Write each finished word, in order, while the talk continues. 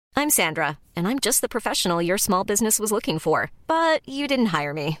I'm Sandra, and I'm just the professional your small business was looking for. But you didn't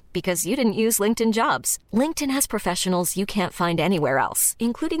hire me because you didn't use LinkedIn Jobs. LinkedIn has professionals you can't find anywhere else,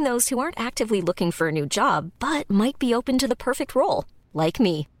 including those who aren't actively looking for a new job, but might be open to the perfect role, like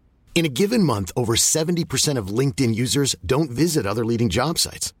me. In a given month, over 70% of LinkedIn users don't visit other leading job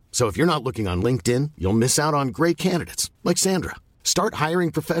sites. So if you're not looking on LinkedIn, you'll miss out on great candidates like Sandra. Start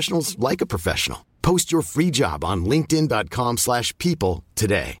hiring professionals like a professional. Post your free job on linkedin.com/people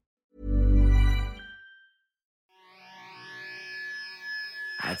today.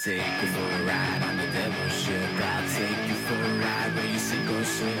 I'll take you for a ride on the devil's ship. I'll take you for a ride where you sink or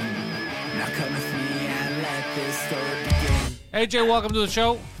swim. Now come with me and let this story begin. Hey Jay, welcome to the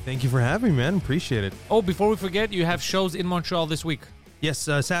show. Thank you for having me, man. Appreciate it. Oh, before we forget, you have shows in Montreal this week. Yes,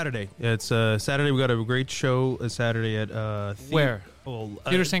 Saturday. It's Saturday. We got a great show Saturday at where?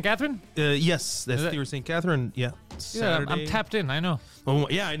 Theater St. Catherine? Yes, that's Theater St. Catherine. Yeah, Saturday. Yeah, I'm tapped in. I know. Oh,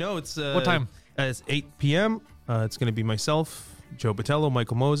 yeah, I know. It's what time? It's 8 p.m. It's going to be myself, Joe Botello,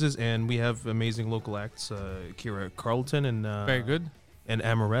 Michael Moses, and we have amazing local acts, Kira Carlton and very good, and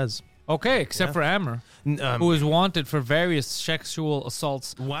Amarez. Okay, except for Amber, who is wanted for various sexual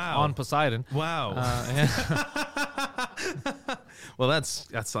assaults on Poseidon. Wow. Yeah. Well, that's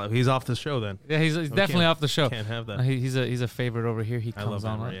he's off the show then. Yeah, he's definitely off the show. Can't have that. He's a favorite over here. He comes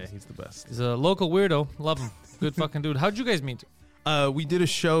on. Right? Yeah, he's the best. He's a local weirdo. Love him. Good fucking dude. How'd you guys meet? We did a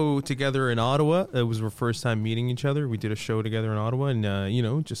show together in Ottawa. It was our first time meeting each other. We did a show together in Ottawa,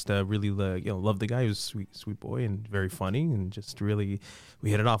 and just really loved the guy. He was a sweet boy and very funny, and just really we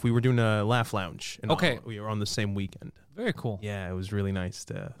hit it off. We were doing a Laugh Lounge. Okay, Ottawa. We were on the same weekend. Very cool. Yeah, it was really nice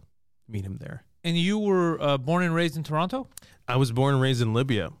to meet him there. And you were born and raised in Toronto? I was born and raised in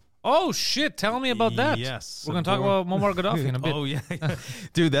Libya. Oh, shit. Tell me about that. Yes. We're going to talk about Muammar Gaddafi in a bit. Oh, yeah.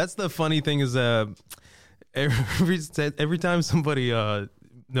 Dude, that's the funny thing is every time somebody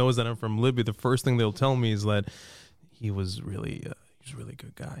knows that I'm from Libya, the first thing they'll tell me is that he was really a really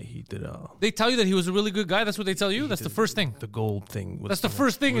good guy. He did They tell you that he was a really good guy? That's what they tell you? That's the first thing? The gold thing. That's the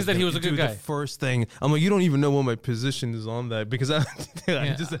first thing is that he was a good guy. The first thing. I'm like, you don't even know what my position is on that because I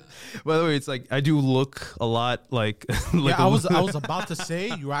just, by the way, it's like I do look a lot like I was about to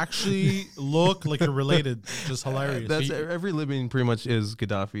say you actually look like you're related. Just hilarious. That's every Libyan pretty much is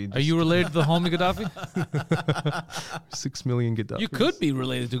Gaddafi. Are you related to the homie Gaddafi? 6 million Gaddafi. You could be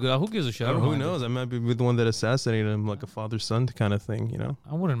related to Gaddafi. Who gives a shit? Who knows? I might be with the one that assassinated him, like a father-son kind of thing.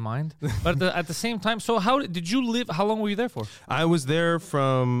 I wouldn't mind, but at the same time, so how did you live? How long were you there for? I was there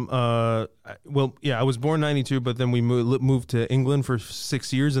from I was born 92, but then we moved to England for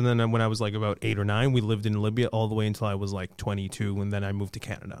 6 years, and then when I was like about 8 or 9, we lived in Libya all the way until I was like 22, and then I moved to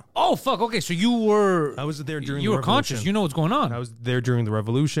Canada. Oh fuck! Okay, so I was there during. You were conscious. You know what's going on. I was there during the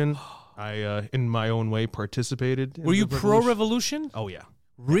revolution. I, in my own way, participated. Were you pro-revolution? Oh yeah.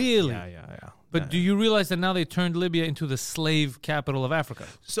 Really? Yeah. But do you realize that now they turned Libya into the slave capital of Africa?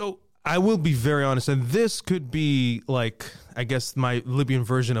 So I will be very honest, and this could be like, I guess, my Libyan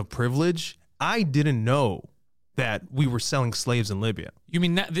version of privilege. I didn't know that we were selling slaves in Libya. You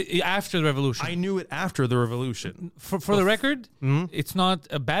mean after the revolution? I knew it after the revolution. For the record, it's not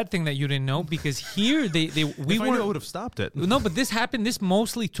a bad thing that you didn't know because here we would have stopped it. No, but this happened. This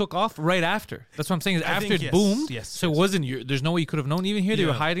mostly took off right after. That's what I'm saying. Is after it boomed. Yes. So it wasn't. There's no way you could have known. Even here, they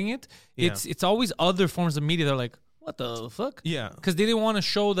were hiding it. It's always other forms of media that are like, what the fuck? Yeah. Because they didn't want to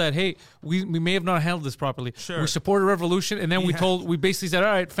show that, hey, we may have not handled this properly. Sure. We supported a revolution, and then we basically said,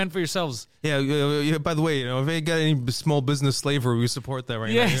 all right, fend for yourselves. Yeah. By the way, if they got any small business slavery, we support that right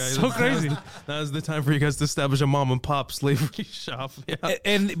now. Yeah, it's so crazy. That was the time for you guys to establish a mom and pop slavery shop. Yeah.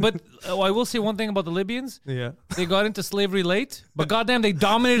 But I will say one thing about the Libyans. Yeah. They got into slavery late, but goddamn, they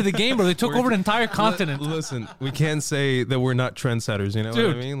dominated the game, bro. They took over an entire continent. Listen, we can't say that we're not trendsetters, you know what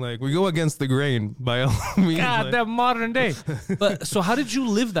I mean? Like, we go against the grain by all means. Goddamn modern day. But so how did you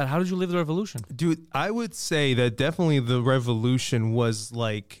live that? How did you live the revolution? Dude, I would say that definitely the revolution was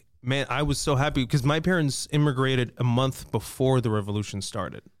like, man, I was so happy because my parents immigrated a month before the revolution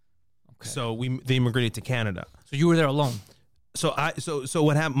started. Okay. So they immigrated to Canada. So you were there alone. So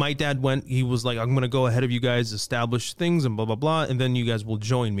what happened? My dad went. He was like, "I'm going to go ahead of you guys, establish things, and blah blah blah, and then you guys will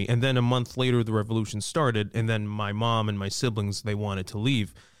join me." And then a month later, the revolution started, and then my mom and my siblings, they wanted to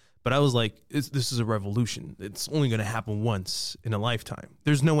leave, but I was like, "This is a revolution. It's only going to happen once in a lifetime.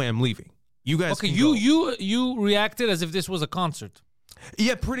 There's no way I'm leaving. You guys." Okay, you reacted as if this was a concert.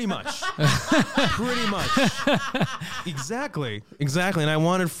 Yeah, pretty much. Pretty much. Exactly. And I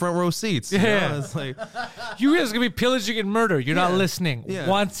wanted front row seats. Yeah. It's like, you guys are gonna be pillaging and murder. You're not listening. Yeah.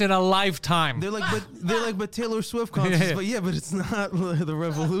 Once in a lifetime. They're like, but Taylor Swift concerts. But it's not the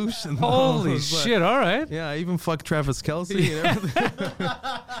revolution. Holy shit! All right. Yeah, I even fucked Travis Kelce. And everything.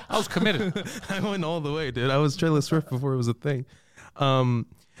 I was committed. I went all the way, dude. I was Taylor Swift before it was a thing.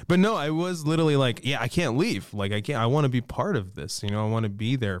 But no, I was literally like, yeah, I can't leave. Like, I want to be part of this. I want to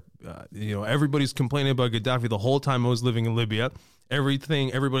be there. Everybody's complaining about Gaddafi the whole time I was living in Libya.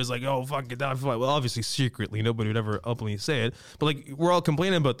 Everybody's like, oh, fuck Gaddafi. Well, obviously, secretly, nobody would ever openly say it. But, like, we're all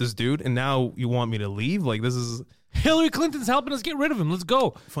complaining about this dude, and now you want me to leave? Like, this is... Hillary Clinton's helping us get rid of him. Let's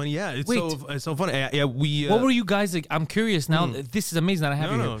go. Funny, yeah. It's Wait. so funny. Yeah, we... what were you guys like? I'm curious now. This is amazing that I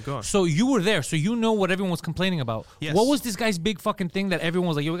have you here. go on. So you were there. So you know what everyone was complaining about. Yes. What was this guy's big fucking thing that everyone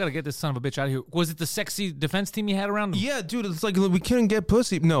was like, yo, we got to get this son of a bitch out of here? Was it the sexy defense team he had around him? Yeah, dude, it's like we couldn't get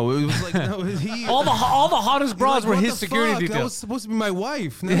pussy. No, it was like... No, he... all the hottest bras were what his the security fuck? details. That was supposed to be my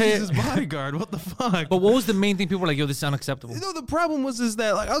wife. Now she's his bodyguard. What the fuck? But what was the main thing people were like, yo, this is unacceptable? No, the problem is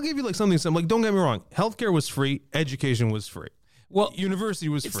that, like, I'll give you like something simple. Like, don't get me wrong, healthcare was free, education was free. Well, University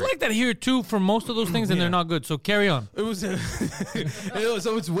was it's free. like that here too for most of those things, and they're not good. So carry on. It was,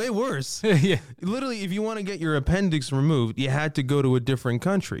 so it's way worse. Yeah. Literally, if you want to get your appendix removed, you had to go to a different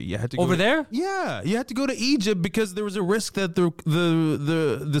country. You had to go Over there? Yeah, you had to go to Egypt because there was a risk that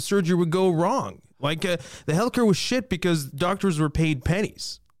the surgery would go wrong. Like the healthcare was shit because doctors were paid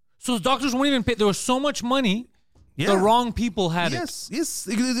pennies. So the doctors weren't even paid. There was so much money. Yeah. The wrong people had it. Yes,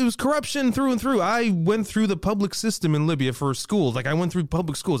 it was corruption through and through. I went through the public system in Libya for schools. Like, I went through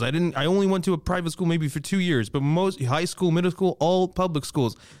public schools. I only went to a private school maybe for 2 years, but most high school, middle school, all public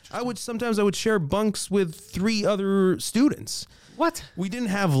schools. Sometimes I would share bunks with 3 other students. What? We didn't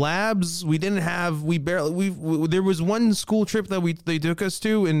have labs. There was one school trip that they took us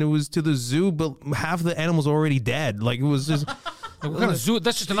to, and it was to the zoo, but half the animals were already dead. Like, it was just... What kind of zoo?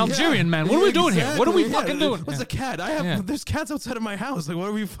 That's just an Algerian, man. What are we doing here? What are we fucking doing? What's a cat? There's cats outside of my house. Like, why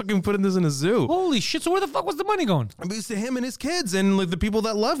are we fucking putting this in a zoo? Holy shit. So where the fuck was the money going? I mean, it's to him and his kids and like the people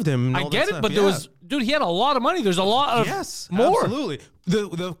that loved him. And I all get that it, stuff. but there was, dude, he had a lot of money. There's a lot of more. Absolutely.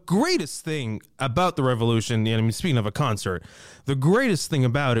 The greatest thing about the revolution, and I mean, speaking of a concert, the greatest thing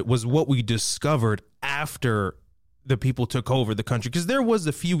about it was what we discovered after the people took over the country, because there was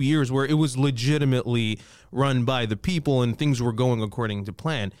a few years where it was legitimately run by the people and things were going according to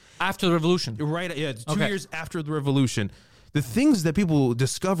plan. After the revolution. Right, yeah, 2 years after the revolution. The things that people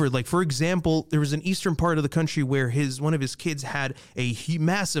discovered, like, for example, there was an eastern part of the country where one of his kids had a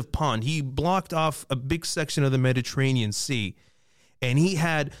massive pond. He blocked off a big section of the Mediterranean Sea, and he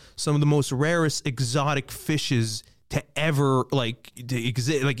had some of the most rarest exotic fishes to ever to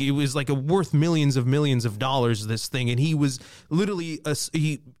exist. Like, it was like worth millions of dollars, this thing, and he was literally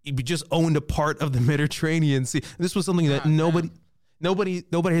he just owned a part of the Mediterranean Sea. This was something that nobody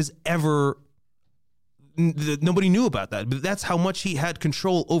has ever. Nobody knew about that, but that's how much he had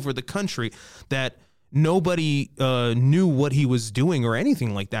control over the country, that nobody knew what he was doing or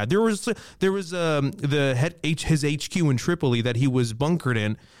anything like that. There was his HQ in Tripoli that he was bunkered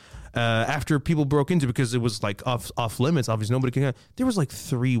in. After people broke into, because it was like off limits, obviously nobody can. There was like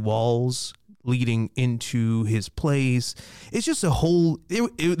 3 walls leading into his place. It's just a whole.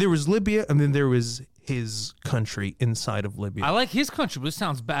 There was Libya, and then there was his country inside of Libya. I like his country, but it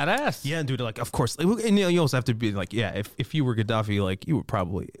sounds badass. Yeah, dude. Like, of course, and you also have to be like, yeah. If you were Gaddafi, like, you would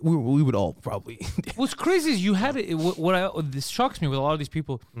probably, we would all probably. What's crazy is you had it. This shocks me with a lot of these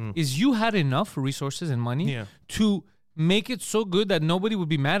people is you had enough resources and money to make it so good that nobody would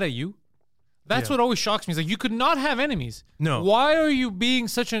be mad at you. That's what always shocks me. It's like, you could not have enemies. No. Why are you being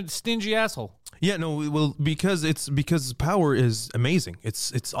such a stingy asshole? Yeah, no, well, because power is amazing.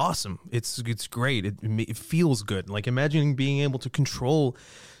 It's awesome. It's great. It feels good. Like, imagine being able to control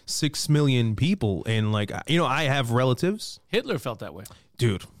 6 million people, and like, I have relatives. Hitler felt that way,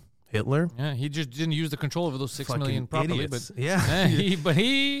 dude. Hitler? Yeah, he just didn't use the control over those 6 fucking million properly. idiots. But yeah,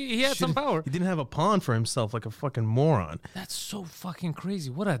 he had some power. He didn't have a pond for himself, like a fucking moron. That's so fucking crazy.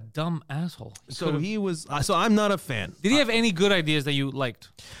 What a dumb asshole. So he was. So I'm not a fan. Did he have any good ideas that you liked?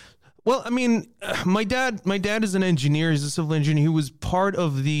 Well, I mean, my dad is an engineer. He's a civil engineer. He was part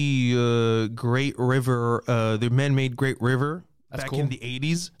of the Great River, the man-made Great River. That's back cool. In the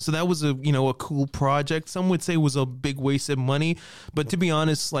 80s. So that was a cool project. Some would say it was a big waste of money, but to be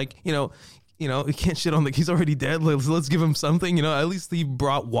honest, like, you can't shit on he's already dead. Let's give him something, at least he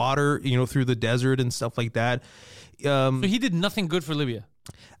brought water, through the desert and stuff like that. So he did nothing good for Libya.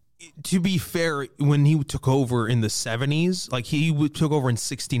 To be fair, when he took over in the 70s, like he took over in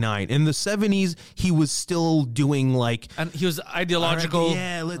 69. In the 70s, he was still doing like, and he was ideological.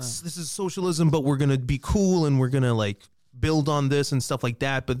 This is socialism, but we're going to be cool and we're going to like build on this and stuff like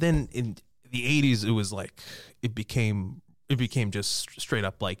that. But then in the 80s, it was like it became just straight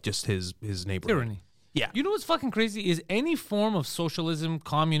up like just his neighborhood. Tyranny. Yeah. You know what's fucking crazy is any form of socialism,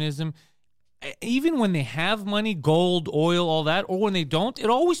 communism, even when they have money, gold, oil, all that, or when they don't, it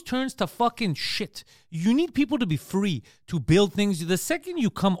always turns to fucking shit. You need people to be free to build things. The second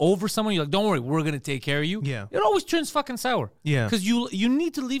you come over someone, you're like, don't worry, we're going to take care of you. Yeah. It always turns fucking sour. Yeah. Because you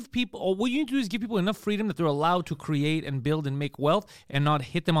need to leave people, or what you need to do is give people enough freedom that they're allowed to create and build and make wealth and not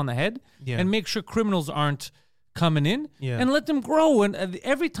hit them on the head. Yeah. And make sure criminals aren't coming in. Yeah. And let them grow. And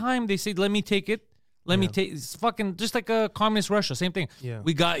every time they say, let me take it, let me take, it's fucking, just like a communist Russia, same thing. Yeah.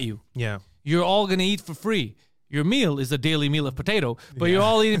 We got you. Yeah. You're all gonna eat for free. Your meal is a daily meal of potato, but you're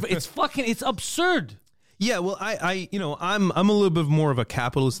all eating. It's absurd. Yeah, well, I'm a little bit more of a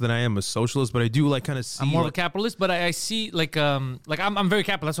capitalist than I am a socialist, but I do like kind of see. I'm more of a capitalist, but I see I'm very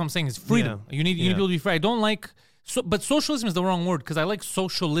capitalist. That's what I'm saying. Is freedom. Yeah. You need people to be free. I don't like, but socialism is the wrong word because I like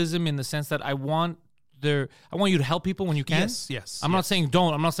socialism in the sense that I want you to help people when you can. Yes. I'm not saying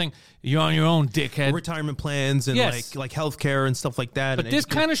don't. I'm not saying you're on your own, dickhead. Retirement plans and like healthcare and stuff like that. But this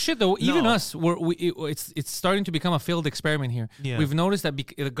kind of shit, though, even us, it's starting to become a failed experiment here. Yeah. We've noticed that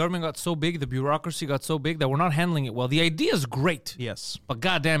the government got so big, the bureaucracy got so big that we're not handling it well. The idea is great. Yes. But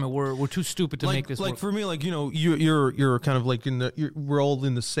goddamn it, we're too stupid to make this work. Like for me, like you're kind of like we're all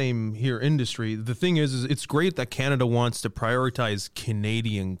in the same here industry. The thing is it's great that Canada wants to prioritize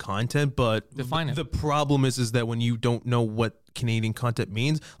Canadian content, but Define it. The problem is that when you don't know what Canadian content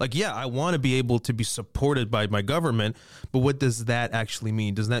means, like, yeah, I want to be able to be supported by my government, but what does that actually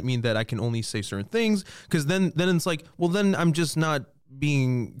mean? Does that mean that I can only say certain things? Because then it's like, well, then I'm just not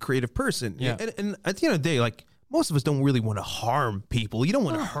being a creative person. Yeah. And at the end of the day, like, most of us don't really want to harm people. You don't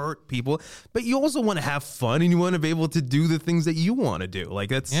want to hurt people, but you also want to have fun and you want to be able to do the things that you want to do.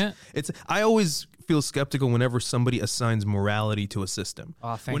 Like I always feel skeptical whenever somebody assigns morality to a system.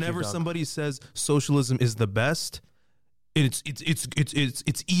 Whenever somebody says socialism is the best,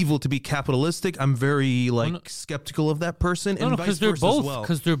 it's evil to be capitalistic, I'm very skeptical of that person, and vice versa as well.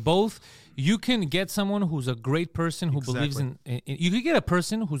 Because they're both. You can get someone who's a great person who believes in. You could get a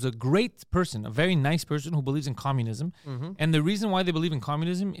person who's a great person, a very nice person who believes in communism, and the reason why they believe in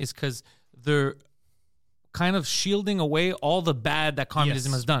communism is because they're kind of shielding away all the bad that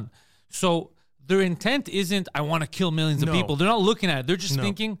communism has done. So their intent isn't, I want to kill millions of people. They're not looking at it. They're just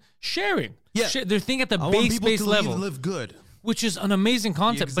thinking sharing. Yeah. They're thinking at the base level. Live good. Which is an amazing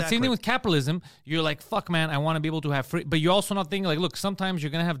concept. Exactly. But same thing with capitalism. You're like, fuck, man, I want to be able to have free. But you're also not thinking, like, look, sometimes you're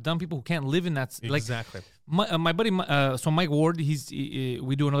going to have dumb people who can't live in that. Exactly. Like, my buddy, so Mike Ward,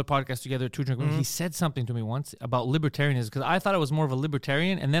 we do another podcast together, Two Drink. He said something to me once about libertarianism because I thought I was more of a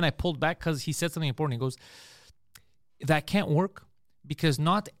libertarian. And then I pulled back because he said something important. He goes, that can't work because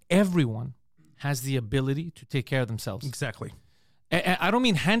not everyone has the ability to take care of themselves. Exactly. I don't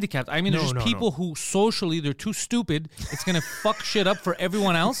mean handicapped. I mean, there's just people who socially, they're too stupid. It's going to fuck shit up for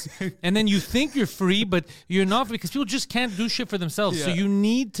everyone else. And then you think you're free, but you're not because people just can't do shit for themselves. Yeah.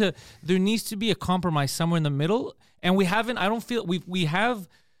 So there needs to be a compromise somewhere in the middle. And we're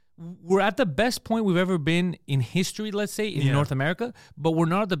at the best point we've ever been in history, let's say, in North America, but we're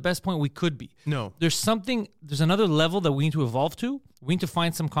not at the best point we could be. No. There's another level that we need to evolve to. We need to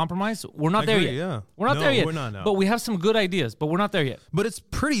find some compromise. We're not there yet. Yeah. We're not there yet. We're not, no. But we have some good ideas, but we're not there yet. But it's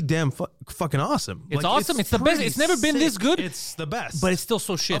pretty damn fucking awesome. It's awesome. It's the best. It's never been this good. It's the best. But it's still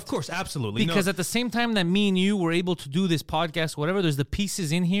so shit. Of course, absolutely. Because at the same time that me and you were able to do this podcast, whatever, there's the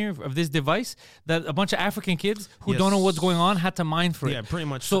pieces in here of this device that a bunch of African kids who don't know what's going on had to mine for it. Yeah, pretty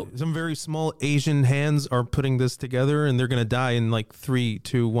much. So some very small Asian hands are putting this together, and they're going to die in like 3,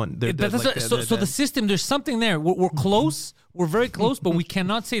 2, 1. So the system, there's something there. We're close. We're very close, but we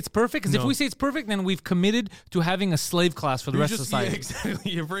cannot say it's perfect. Because if we say it's perfect, then we've committed to having a slave class for the rest of society. Yeah,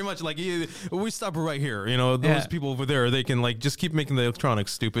 exactly. You're very much like, we stop right here. You know, those people over there, they can like just keep making the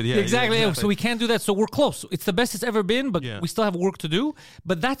electronics stupid. Yeah, exactly. So we can't do that. So we're close. It's the best it's ever been, but we still have work to do.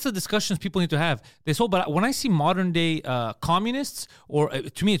 But that's the discussions people need to have. But when I see modern day communists, or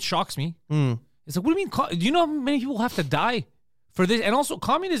to me, it shocks me. It's like, what do you mean? Do you know how many people have to die for this? And also,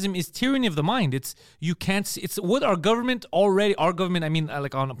 communism is tyranny of the mind. It's what our government, I mean,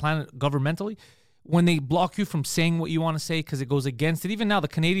 like on a planet governmentally, when they block you from saying what you want to say because it goes against it. Even now, the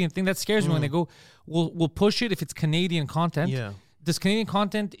Canadian thing, that scares me when they go, we'll push it if it's Canadian content. Yeah. Does Canadian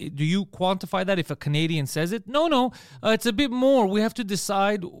content, do you quantify that if a Canadian says it? No. It's a bit more. We have to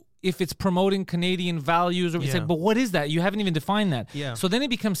decide if it's promoting Canadian values, or it's like, but what is that? You haven't even defined that. Yeah. So then it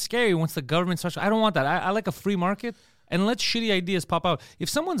becomes scary once the government starts. I don't want that. I like a free market, and let shitty ideas pop out. If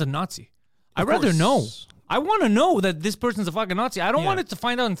someone's a Nazi, I'd rather know. I want to know that this person's a fucking Nazi. I don't want it to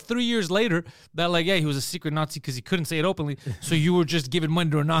find out in 3 years later that, like, yeah, he was a secret Nazi because he couldn't say it openly. So you were just giving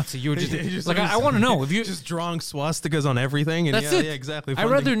money to a Nazi. You were just like, I want to know if you just drawing swastikas on everything. And that's it. Yeah, exactly. I'd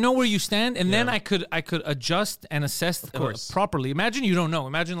rather know where you stand, and then I could adjust and assess properly. Imagine you don't know.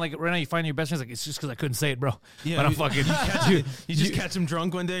 Imagine like right now you find your best friend's like, it's just because I couldn't say it, bro. Yeah, but I'm fucking. You just catch him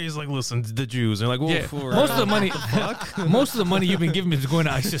drunk one day. He's like, listen, the Jews. And like, most of the money you've been giving me is going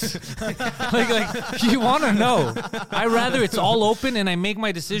to ISIS. like you want to know. I rather it's all open and I make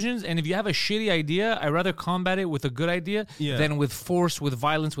my decisions. And if you have a shitty idea, I rather combat it with a good idea than with force, with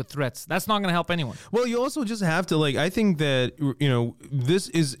violence, with threats. That's not going to help anyone. Well, you also just have to I think that this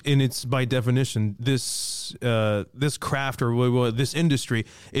is, and it's by definition, this craft or this industry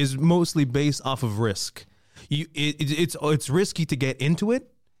is mostly based off of risk. It's risky to get into it.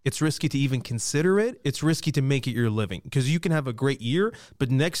 It's risky to even consider it. It's risky to make it your living because you can have a great year,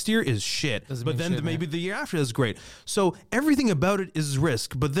 but next year is shit. But then maybe the year after is great. So everything about it is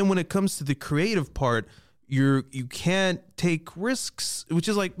risk. But then when it comes to the creative part, you can't take risks, which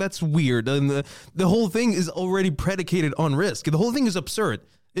is like, that's weird. And the whole thing is already predicated on risk. The whole thing is absurd.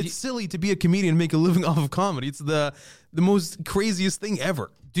 It's silly to be a comedian and make a living off of comedy. It's the most craziest thing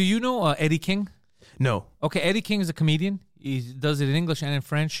ever. Do you know Eddie King? No. Okay, Eddie King is a comedian. He does it in English and in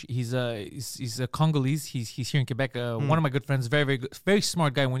French. He's a Congolese. He's here in Quebec. One of my good friends, very, very good, very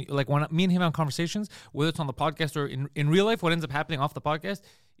smart guy. When me and him have conversations, whether it's on the podcast or in real life, what ends up happening off the podcast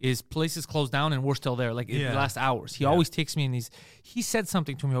is places close down and we're still there. Like in the last hours, he always takes me in these. He said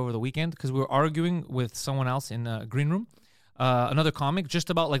something to me over the weekend because we were arguing with someone else in a green room. Another comic, just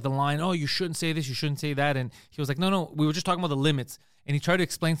about like the line, oh, you shouldn't say this, you shouldn't say that. And he was like, no, we were just talking about the limits. And he tried to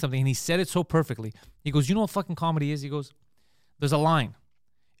explain something and he said it so perfectly. He goes, you know what fucking comedy is? He goes, there's a line.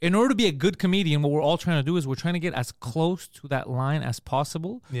 In order to be a good comedian, what we're all trying to do is we're trying to get as close to that line as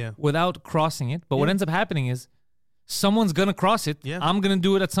possible without crossing it. But what ends up happening is someone's going to cross it. Yeah. I'm going to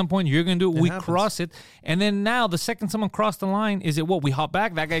do it at some point. You're going to do it. We cross it. And then now the second someone crossed the line, is it what? We hop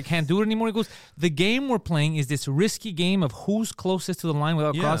back? That guy can't do it anymore? He goes, the game we're playing is this risky game of who's closest to the line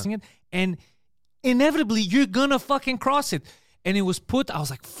without crossing it. And inevitably, you're going to fucking cross it. And it was I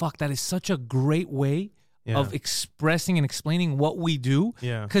was like, fuck, that is such a great way of expressing and explaining what we do.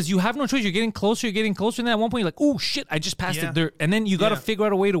 Yeah. Because you have no choice. You're getting closer. And then at one point, you're like, oh, shit, I just passed it there. And then you got to figure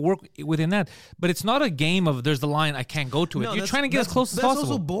out a way to work within that. But it's not a game of there's the line, I can't go to it. You're trying to get as close as possible.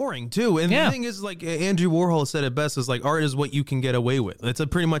 That's also boring, too. And the thing is, like, Andrew Warhol said it best, is like, art is what you can get away with. That's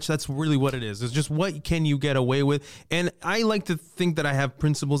that's really what it is. It's just what can you get away with. And I like to think that I have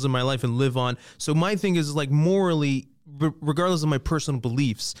principles in my life and live on. So my thing is, like, morally, regardless of my personal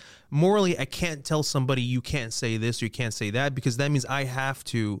beliefs, morally, I can't tell somebody you can't say this or you can't say that, because that means I have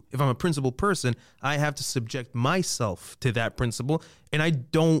to, if I'm a principled person, I have to subject myself to that principle, and I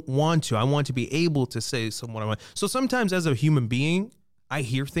don't want to. I want to be able to say what I want. So sometimes as a human being, I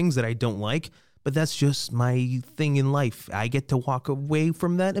hear things that I don't like, but that's just my thing in life. I get to walk away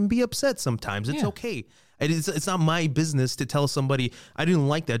from that and be upset sometimes. It's okay. It's not my business to tell somebody I didn't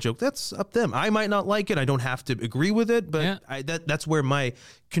like that joke. That's up to them. I might not like it. I don't have to agree with it, but that's where my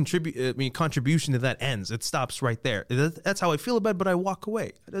contribution to that ends. It stops right there. That's how I feel about it, but I walk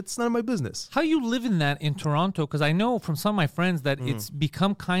away. That's none of my business. How you live in that in Toronto? Because I know from some of my friends that it's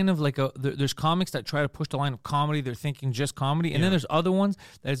become kind of like there's comics that try to push the line of comedy. They're thinking just comedy. And then there's other ones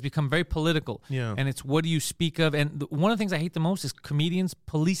that has become very political. Yeah. And it's what do you speak of? And one of the things I hate the most is comedians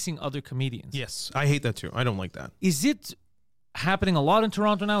policing other comedians. Yes, I hate that too. I don't like that. Is it happening a lot in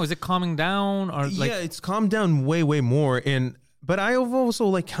Toronto now? Is it calming down? Or it's calmed down way, way more. But I have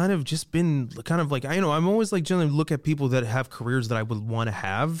also kind of just been I'm always generally look at people that have careers that I would want to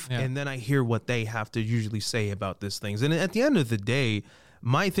have. Yeah. And then I hear what they have to usually say about these things. And at the end of the day,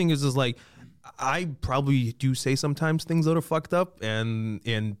 my thing is I probably do say sometimes things that are fucked up and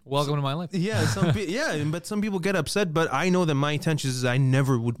welcome to my life. Yeah, but some people get upset, but I know that my intention is I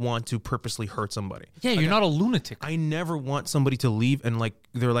never would want to purposely hurt somebody. Yeah, you're not a lunatic. I never want somebody to leave and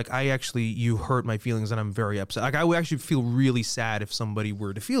they're like, you hurt my feelings and I'm very upset. I would actually feel really sad if somebody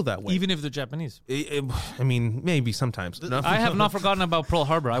were to feel that way. Even if they're Japanese. I mean, maybe sometimes. I have not forgotten about Pearl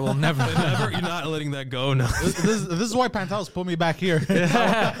Harbor. I will never. You're not letting that go. No. This is why Pantelis put me back here.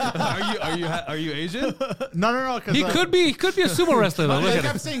 Are you Asian? No. He could be a sumo wrestler though. Look, I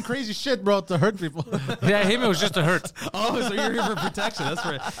kept saying crazy shit, bro, to hurt people. Yeah, him it was just to hurt. Oh, so you're here for protection. That's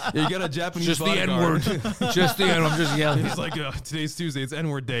right. You got a Japanese just bodyguard. The N-word. Just the N-word. I'm just yelling. He's like, today's Tuesday. It's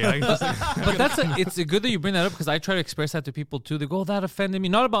N-word day. But it's good that you bring that up because I try to express that to people too. They go, that offended me.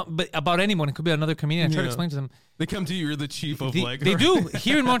 Not about anyone. It could be another comedian. I try to explain to them. They come to you. You're the chief of They do.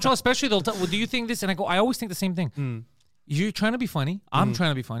 Here in Montreal especially, they'll tell, well, do you think this? And I go, I always think the same thing. You're trying to be funny. I'm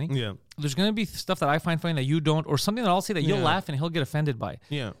trying to be funny. Yeah. There's going to be stuff that I find funny that you don't, or something that I'll say that you'll laugh and he'll get offended by.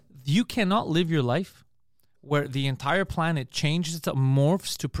 Yeah. You cannot live your life where the entire planet changes, it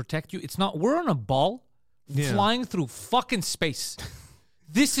morphs to protect you. It's not. We're on a ball flying through fucking space.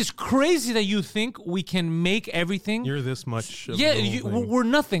 This is crazy that you think we can make everything. You're this much. We're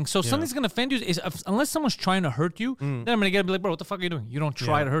nothing. So something's going to offend you. Unless someone's trying to hurt you, then I'm going to get be like, bro, what the fuck are you doing? You don't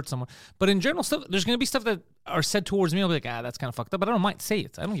try to hurt someone. But in general, there's going to be stuff that are said towards me. I'll be like, that's kind of fucked up. But I don't mind. Say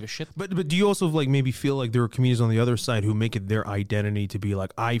it. I don't give a shit. But do you also like maybe feel like there are comedians on the other side who make it their identity to be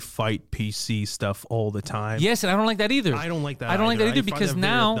like, I fight PC stuff all the time? Yes, and I don't like that either. I don't like that. I don't like that either find because that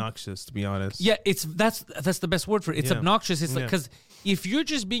now very obnoxious, to be honest. Yeah, that's the best word for it. It's obnoxious. It's like because if you're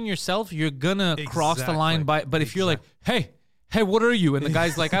just being yourself, you're gonna cross the line by. But if you're like, hey, what are you? And the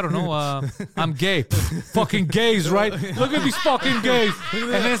guy's like, I don't know, I'm gay. Fucking gays, right? Look at these fucking gays.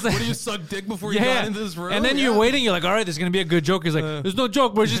 And then it's like, what do you suck dick before you got into this room? And then you're waiting. You're like, all right, there's gonna be a good joke. He's like, there's no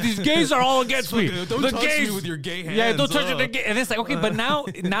joke, bro. It's just these gays are all against me. Don't touch me with your gay hands. Yeah, don't touch it. And it's like, okay, but now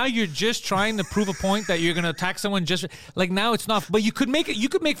you're just trying to prove a point that you're gonna attack someone. Just like now, it's not. But you could make it. You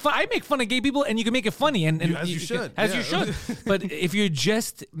could make fun. I make fun of gay people, and you can make it funny. And as you should. You should. But if you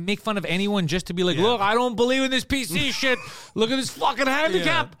just make fun of anyone just to be like, look, I don't believe in this PC shit. Look at this fucking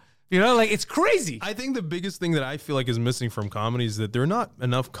handicap. You know, like it's crazy. I think the biggest thing that I feel like is missing from comedy is that there are not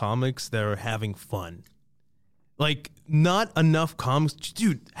enough comics that are having fun. Like, not enough comics.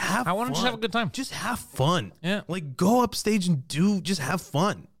 Dude, have fun. I want to just have a good time. Just have fun. Yeah. Like, go upstage and just have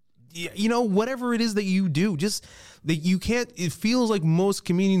fun. You know, whatever it is that you do, just that you can't. It feels like most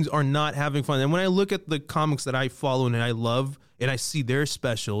comedians are not having fun. And when I look at the comics that I follow and I love, and I see their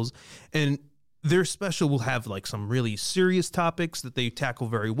specials, and their special will have like some really serious topics that they tackle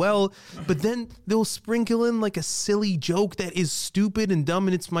very well, but then they'll sprinkle in like a silly joke that is stupid and dumb,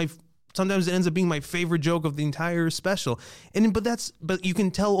 and sometimes it ends up being my favorite joke of the entire special. But you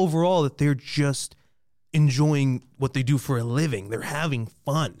can tell overall that they're just enjoying what they do for a living. They're having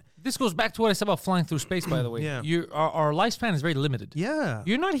fun. This goes back to what I said about flying through space, by the way. Yeah. Our lifespan is very limited. Yeah.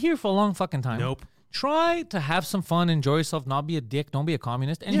 You're not here for a long fucking time. Nope. Try to have some fun, enjoy yourself, not be a dick, don't be a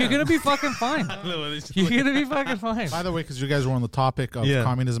communist, and you're going to be fucking fine. You're going to be fucking fine. By the way, because you guys were on the topic of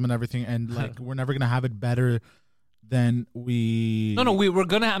communism and everything, and like we're never going to have it better than we... No, we're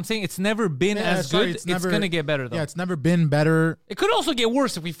going to... I'm saying it's never been as good. It's going to get better, though. Yeah, it's never been better. It could also get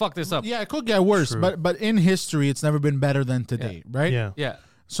worse if we fuck this up. Yeah, it could get worse, but in history, it's never been better than today, right? Yeah.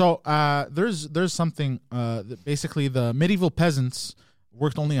 So there's something, basically the medieval peasants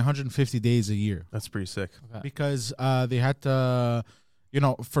worked only 150 days a year. That's pretty sick. Okay. Because they had to,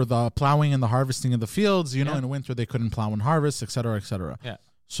 for the plowing and the harvesting of the fields, in the winter they couldn't plow and harvest, et cetera, et cetera. Yeah.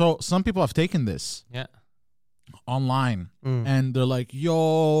 So some people have taken this online and they're like,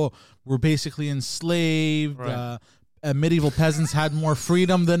 yo, we're basically enslaved. Right. Medieval peasants had more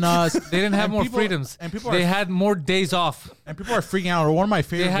freedom than us. They didn't have more freedoms. And they had more days off. And people are freaking out. Or one of my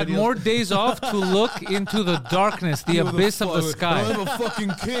favorite They had videos. more days off to look into the darkness, the abyss of the sky. I'm a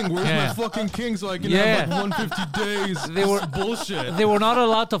fucking king. Where's my fucking king so I can have like 150 days? They were bullshit. They were not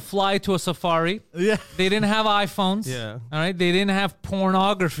allowed to fly to a safari. Yeah. They didn't have iPhones. Yeah. All right. They didn't have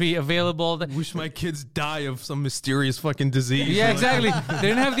pornography available. Wish my kids die of some mysterious fucking disease. Yeah, exactly. They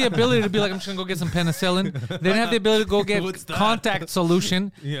didn't have the ability to be like, I'm just going to go get some penicillin. They didn't have the ability to go get contact solution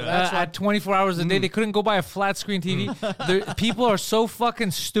at 24 hours a day. They couldn't go buy a flat screen TV. People are so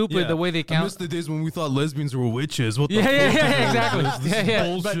fucking stupid the way they count. I miss the days when we thought lesbians were witches. What the fuck? Exactly. This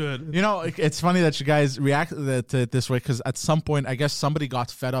is bullshit. But, it's funny that you guys react to it this way because at some point, I guess somebody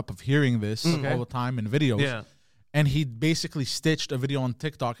got fed up of hearing this all the time in videos. Yeah. And he basically stitched a video on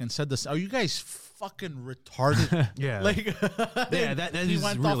TikTok and said this, are you guys fucking retarded? That he is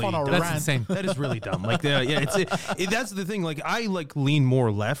went really off on a That's rant. insane. That is really dumb. Like, that's the thing. Like, I lean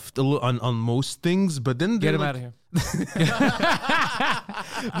more left on most things, but then Get him out of here.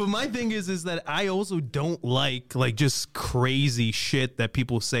 But my thing is that I also don't like just crazy shit that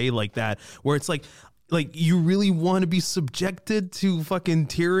people say like that, where it's like you really want to be subjected to fucking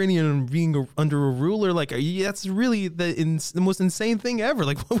tyranny and being under a ruler? Like, that's really the most insane thing ever.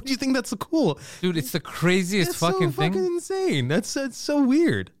 Like, what would you think that's so cool? Dude, it's the craziest fucking thing. Fucking insane. That's so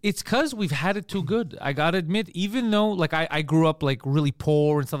weird. It's because we've had it too good. I gotta admit, even though like I grew up like really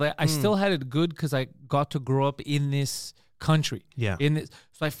poor and stuff like that, I still had it good because I got to grow up in this country. Yeah.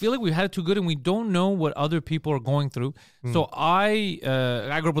 So I feel like we've had it too good and we don't know what other people are going through. So I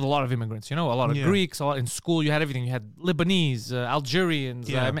grew up with a lot of immigrants, a lot of Greeks, a lot in school. You had everything. You had Lebanese,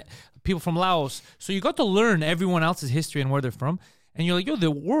 Algerians, people from Laos. So you got to learn everyone else's history and where they're from. And you're like,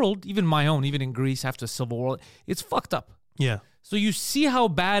 the world, even my own, even in Greece after the Civil War, it's fucked up. Yeah. So you see how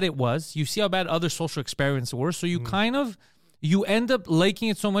bad it was. You see how bad other social experiments were. So you you end up liking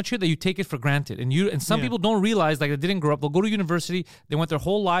it so much here that you take it for granted. And some people don't realize, like, they didn't grow up. They'll go to university. They went their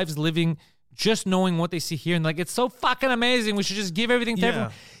whole lives living just knowing what they see here. And like, it's so fucking amazing. We should just give everything to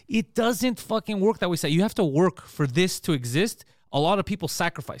everyone. It doesn't fucking work that way. So you have to work for this to exist. A lot of people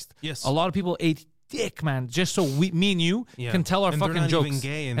sacrificed. Yes. A lot of people ate dick, man, just so me and you can tell our fucking jokes. Even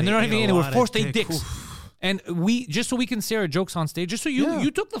gay, and they're not even gay. And we're forced to eat dicks. And just so we can say our jokes on stage, just so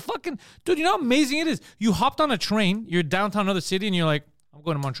you took the fucking, dude, you know how amazing it is? You hopped on a train, you're downtown another city, and you're like, I'm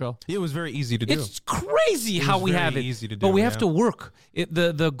going to Montreal. It was very easy to do. It's crazy how we have it. Easy to do, but we have to work.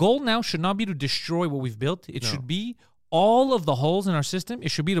 The goal now should not be to destroy what we've built. It should be all of the holes in our system.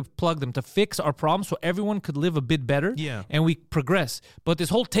 It should be to plug them, to fix our problems so everyone could live a bit better. Yeah. And we progress. But this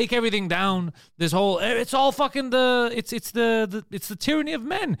whole take everything down, this whole, it's all fucking it's the tyranny of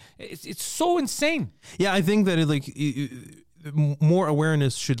men. It's so insane. Yeah, I think that more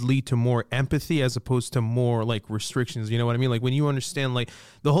awareness should lead to more empathy as opposed to more like restrictions. You know what I mean? Like when you understand like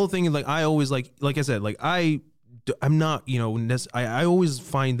the whole thing, like I always like I said, like I'm not, I always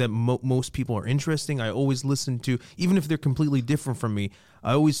find that most people are interesting. I always listen to, even if they're completely different from me,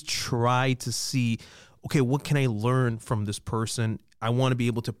 I always try to see, okay, what can I learn from this person? I want to be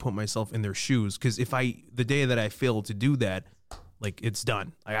able to put myself in their shoes. Because the day that I fail to do that, like it's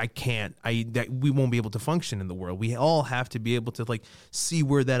done. I can't. We won't be able to function in the world. We all have to be able to like see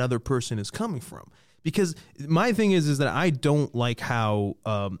where that other person is coming from. Because my thing is that I don't like how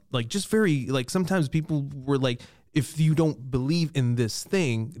just very like sometimes people were like, if you don't believe in this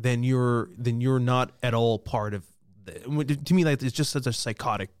thing, then you're not at all part of. To me, like it's just such a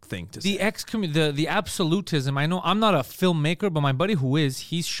psychotic thing to say. The absolutism. I know I'm not a filmmaker, but my buddy who is,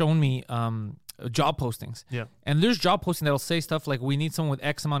 he's shown me job postings. Yeah. And there's job posting that'll say stuff like, we need someone with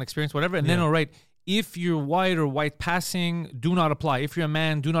X amount of experience, whatever. And then it'll write, if you're white or white passing, do not apply. If you're a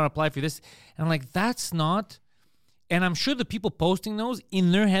man, do not apply for this. And I'm like, that's not. And I'm sure the people posting those,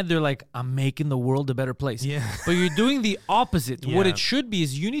 in their head, they're like, I'm making the world a better place. Yeah. But you're doing the opposite. What it should be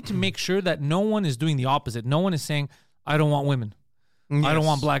is you need to make sure that no one is doing the opposite. No one is saying, I don't want women. Yes. I don't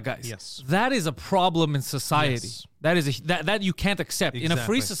want black guys. Yes. That is a problem in society. Yes. That is that you can't accept. Exactly. In a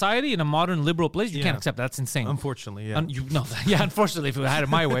free society, in a modern liberal place, you can't accept that. That's insane. Unfortunately, yeah. Unfortunately, if I had it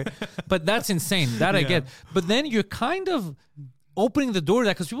my way. But that's insane. That I get. But then you're kind of opening the door to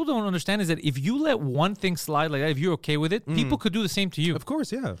that, because people don't understand is that if you let one thing slide like that, if you're okay with it, people could do the same to you. Of course,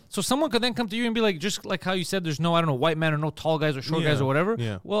 yeah. So someone could then come to you and be like, just like how you said, there's no, I don't know, white men or no tall guys or short guys or whatever.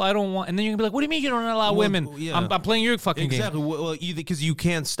 Yeah. Well, I don't want, and then you can be like, what do you mean you don't allow women? Yeah. I'm playing your fucking game. Exactly. Well, because you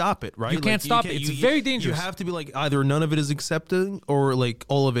can't stop it, right? You can't stop it. It's very dangerous. You have to be like, either none of it is accepted or like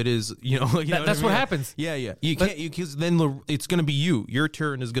all of it is, that's what happens. Yeah, yeah. You can't, because then it's going to be you. Your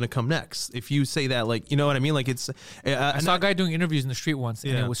turn is going to come next. If you say that, like, you know what I mean? Like it's. I saw a guy doing interviews in the street once.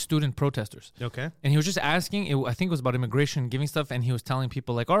 And it was student protesters. Okay. And he was just asking, I think it was about immigration, giving stuff, and he was telling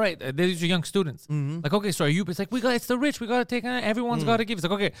people like, all right, these are young students. Mm-hmm. Like, okay, so are you, it's like, it's the rich, we got to take, everyone's got to give. It's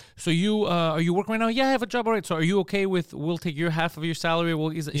like, okay, so you, are you working right now? Yeah, I have a job, all right. So are you okay with, we'll take your half of your salary?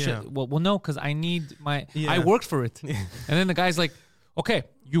 Well, no, because I need I worked for it. And then the guy's like, okay,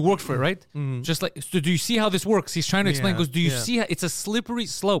 you worked for it, right? Mm-hmm. Just like, so do you see how this works? He's trying to explain. Goes, do you see how it's a slippery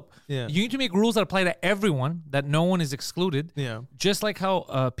slope? Yeah. You need to make rules that apply to everyone, that no one is excluded. Yeah. Just like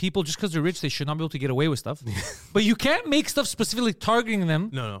how people, just because they're rich, they should not be able to get away with stuff. But you can't make stuff specifically targeting them.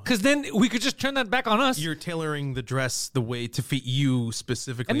 No. Because then we could just turn that back on us. You're tailoring the dress the way to fit you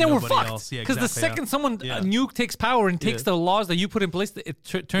specifically. And then we're fucked. Because the second someone new takes power and takes the laws that you put in place, it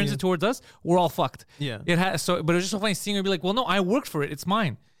turns it towards us. We're all fucked. Yeah. It has but it's just so funny seeing her be like, well, no, I worked for it. It's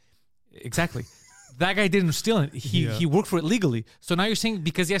mine. Exactly. That guy didn't steal it. He worked for it legally. So now you're saying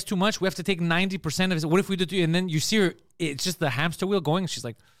because he has too much, we have to take 90% of his. What if we do? And then you see her. It's just the hamster wheel going. She's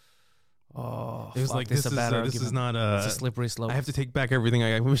like, oh, it was like this is not it's a slippery slope. I have to take back everything.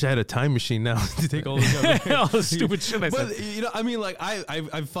 I wish I had a time machine now to take all the stupid shit I said. But I mean, like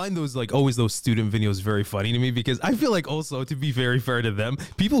I find those like always those student videos very funny to me, because I feel like also, to be very fair to them,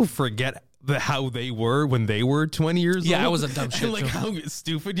 people forget how they were when they were 20 years old. Yeah, I was a dumb shit. And like how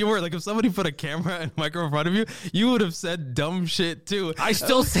stupid you were. Like if somebody put a camera and microphone in front of you, you would have said dumb shit too. I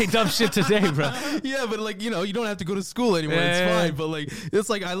still say dumb shit today, bro. Yeah, but like, you don't have to go to school anymore. It's fine. But like,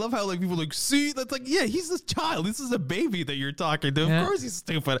 it's like, I love how like people like, see, that's like, yeah, he's this child. This is a baby that you're talking to. Of course he's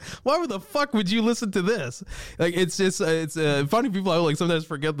stupid. Why the fuck would you listen to this? Like, it's just, it's funny. People I like sometimes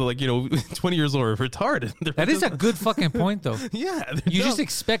forget that, like, 20 years old are retarded. That is a good fucking point though. Yeah. You just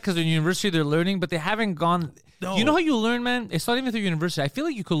expect, because in university they're learning, but they haven't gone. No. You know how you learn, man? It's not even through university. I feel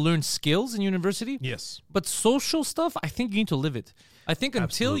like you could learn skills in university. Yes. But social stuff, I think you need to live it. I think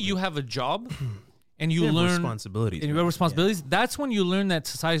until you have a job and you learn responsibilities. And you have responsibilities. That's when you learn that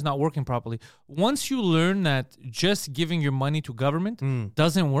society's not working properly. Once you learn that just giving your money to government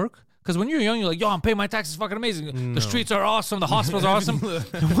doesn't work. Because when you're young, you're like, yo, I'm paying my taxes, fucking amazing. The streets are awesome. The hospitals are awesome.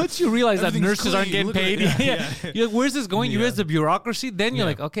 Once you realize that nurses aren't getting paid, you're like, where's this going? You realize the bureaucracy. Then you're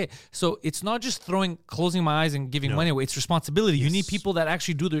like, okay, so it's not just closing my eyes and giving money away. It's responsibility. You need people that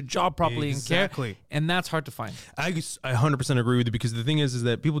actually do their job properly and care. And that's hard to find. I 100% agree with you, because the thing is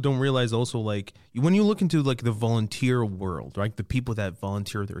that people don't realize also, like, when you look into like the volunteer world, right? The people that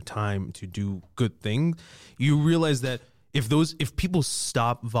volunteer their time to do good things, you realize that if people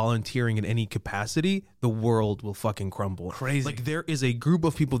stop volunteering in any capacity, the world will fucking crumble. Crazy. Like, there is a group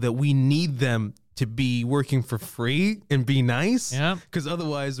of people that we need them to be working for free and be nice. Yeah. Because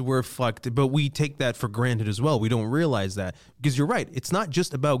otherwise we're fucked. But we take that for granted as well. We don't realize that. Because you're right. It's not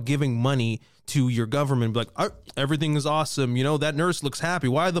just about giving money to your government. Like, oh, everything is awesome. You know, that nurse looks happy.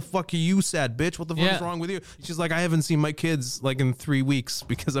 Why the fuck are you sad, bitch? What the fuck is wrong with you? She's like, I haven't seen my kids like in 3 weeks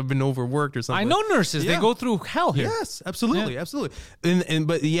because I've been overworked or something. I know nurses. They go through hell here. Yes, absolutely. Absolutely.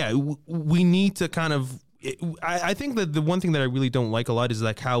 But yeah, we need to kind of, I think that the one thing that I really don't like a lot is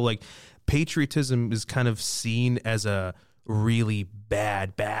like how like patriotism is kind of seen as a really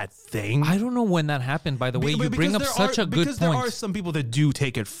bad thing. I don't know when that happened, by the way. You bring up such a good point. Because there are some people that do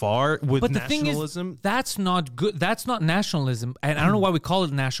take it far with nationalism. Thing is, that's not good. That's not nationalism. And I don't know why we call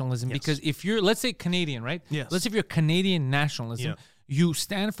it nationalism. Because if you're, let's say Canadian, right? Yes. Let's say if you're Canadian nationalism, you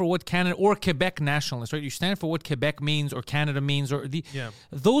stand for what Canada, or Quebec nationalist, right? You stand for what Quebec means or Canada means, or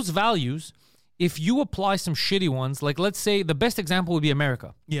those values. If you apply some shitty ones, like let's say the best example would be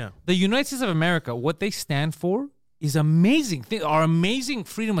America. Yeah. The United States of America, what they stand for is amazing. Our amazing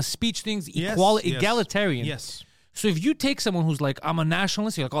freedom of speech things, equality, egalitarian. Yes. So if you take someone who's like, I'm a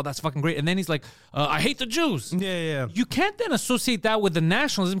nationalist, you're like, oh, that's fucking great. And then he's like, I hate the Jews. Yeah. You can't then associate that with the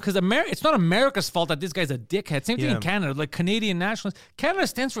nationalism, because it's not America's fault that this guy's a dickhead. Same thing in Canada, like Canadian nationalists. Canada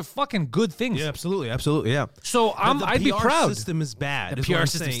stands for fucking good things. Yeah, absolutely, yeah. So I'd be proud. The PR system is bad. The PR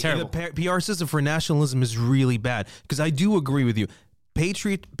system is terrible. The PR system for nationalism is really bad, because I do agree with you.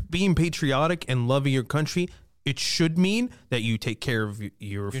 Being patriotic and loving your country, it should mean that you take care of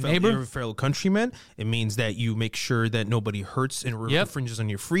your fellow countrymen. It means that you make sure that nobody hurts and infringes on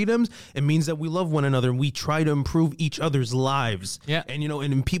your freedoms. It means that we love one another and we try to improve each other's lives. Yeah. And,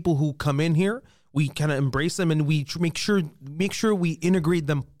 and in people who come in here, we kind of embrace them and we make sure we integrate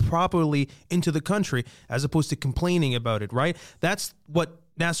them properly into the country, as opposed to complaining about it, right? That's what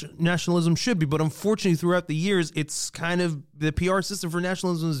nationalism should be. But unfortunately, throughout the years, it's kind of, the PR system for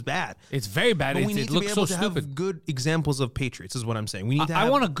nationalism is bad. It's very bad. But we need it to looks be able so to stupid. have good examples of patriots, is what I'm saying. We need to I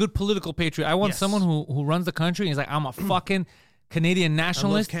want a good political patriot. I want someone who runs the country and he's like, I'm a fucking Canadian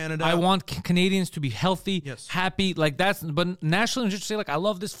nationalist. I love Canada. I want Canadians to be healthy, happy. Like that's, but nationalism just say like, I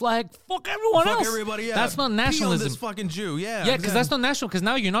love this flag. Fuck everyone else. Fuck everybody. Yeah. That's not nationalism. Pee on this fucking Jew. Yeah. Yeah, because that's not national. Because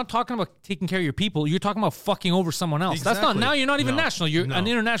now you're not talking about taking care of your people. You're talking about fucking over someone else. Exactly. That's not. Now you're not even national. You're an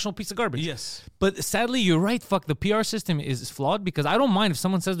international piece of garbage. Yes. But sadly, you're right. Fuck, the PR system is flawed, because I don't mind if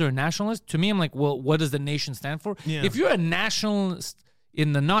someone says they're a nationalist. To me, I'm like, well, what does the nation stand for? Yeah. If you're a nationalist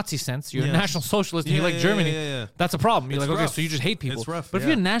in the Nazi sense, you're a national socialist and you like Germany, that's a problem. You're like, okay, so you just hate people. It's rough, but if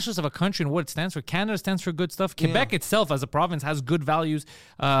you're a nationalist of a country and what it stands for, Canada stands for good stuff. Quebec itself as a province has good values.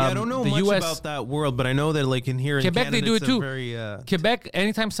 I don't know much about that world, but I know that like in Quebec, Canada, they do it too. Very, Quebec,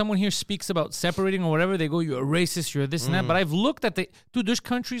 anytime someone here speaks about separating or whatever, they go, you're a racist, you're this and that. But I've looked at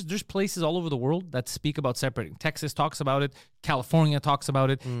there's places all over the world that speak about separating. Texas talks about it. California talks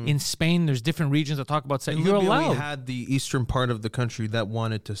about it. In Spain, there's different regions that talk about separating. You're allowed. We had the eastern part of the country that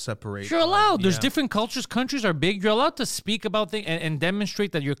wanted to separate. You're allowed. There's different cultures. Countries are big. You're allowed to speak about things and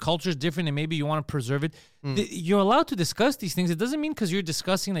demonstrate that your culture is different and maybe you want to preserve it. You're allowed to discuss these things. It doesn't mean because you're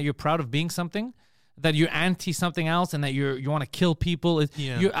discussing that you're proud of being something, that you're anti something else, and that you want to kill people.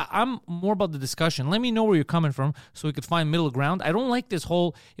 I'm more about the discussion. Let me know where you're coming from so we could find middle ground. I don't like this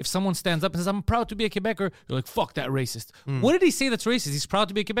whole, if someone stands up and says, I'm proud to be a Quebecer, you're like, fuck that racist. What did he say that's racist? He's proud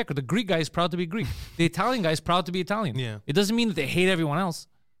to be a Quebecer. The Greek guy is proud to be Greek. The Italian guy is proud to be Italian. Yeah. It doesn't mean that they hate everyone else.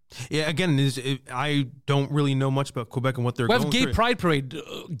 Yeah, again, I don't really know much about Quebec and what they're going through. We have gay pride parade.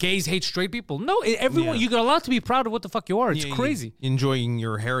 Gays hate straight people. No, everyone, you got a lot to be proud of what the fuck you are. It's crazy. Enjoying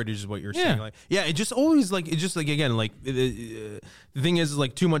your heritage is what you're saying. Like, it just always like, again, like the thing is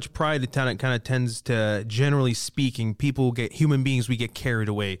like too much pride, it kind of tends to, generally speaking, human beings, we get carried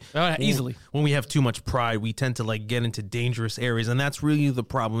away. Easily. When we have too much pride, we tend to like get into dangerous areas. And that's really the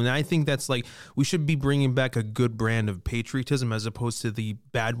problem. And I think that's like, we should be bringing back a good brand of patriotism as opposed to the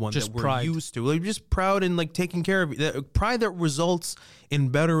bad one that we're used to. Like, just proud and like taking care of pride that results in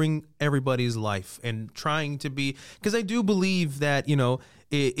bettering everybody's life and trying to be, because I do believe that,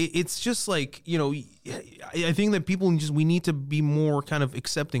 it's just like, you know, I think that we need to be more kind of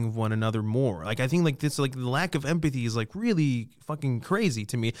accepting of one another more. Like, I think like this, like the lack of empathy is like really fucking crazy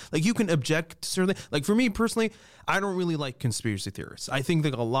to me. Like, you can object to certain, like for me personally, I don't really like conspiracy theorists. I think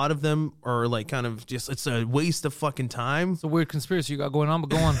that a lot of them are like kind of just, it's a waste of fucking time. It's a weird conspiracy you got going on, but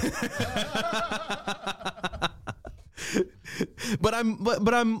go on. But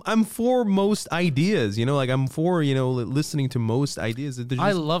I'm for most ideas, you know, like I'm for, you know, listening to most ideas.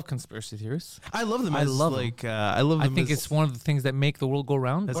 I love conspiracy theorists. I love them. I love them. I think it's one of the things that make the world go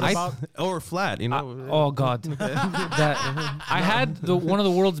round. Or flat, you know. Oh God, I had one of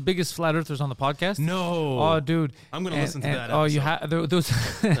the world's biggest flat earthers on the podcast. No, oh dude, I'm gonna listen to that. Oh, you have those.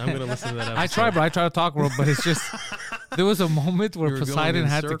 I'm gonna listen to that. Episode. I try to talk, bro, but it's just. There was a moment where Poseidon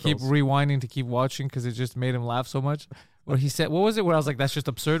had to keep rewinding to keep watching because it just made him laugh so much. Where he said, what was it? Where I was like, that's just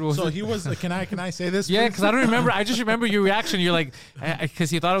absurd. He was, can I say this? Yeah, because I don't remember. I just remember your reaction. You're like, because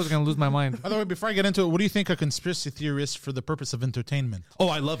he thought I was going to lose my mind. By the way, before I get into it, what do you think a conspiracy theory is for the purpose of entertainment? Oh,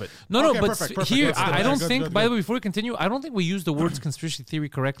 I love it. No, but perfect. Here, I don't think, by the way, before we continue, I don't think we use the words conspiracy theory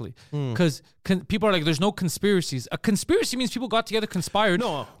correctly. Because people are like, there's no conspiracies. A conspiracy means people got together, conspired.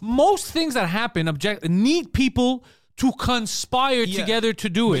 No. Most things that happen need people to conspire together to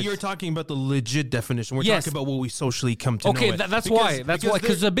do it. But you're talking about the legit definition. We're talking about what we socially come to know. Okay, that's why. That's why.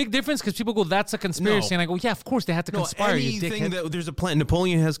 Because there's a big difference. Because people go, "That's a conspiracy," and I go, "Yeah, of course they had to conspire." Anything that there's a plan.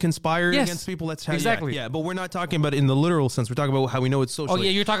 Napoleon has conspired against people. That's how. Exactly. Yeah, but we're not talking about it in the literal sense. We're talking about how we know it's socially. Oh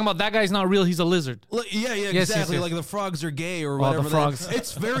yeah, you're talking about that guy's not real. He's a lizard. Yeah, exactly. Like the frogs are gay or whatever. The frogs.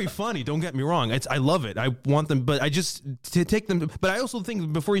 It's very funny. Don't get me wrong. I love it. I want them, but I just to take them. But I also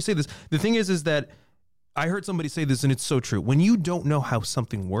think before you say this, the thing is that. I heard somebody say this, and it's so true. When you don't know how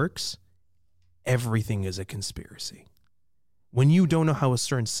something works, everything is a conspiracy. When you don't know how a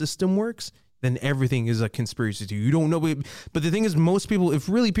certain system works, then everything is a conspiracy to you. You don't know. But the thing is, most people, if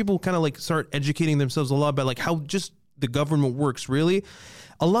really people kind of like start educating themselves a lot about like how just the government works, really,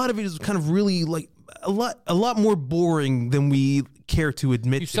 a lot of it is kind of really like a lot more boring than we care to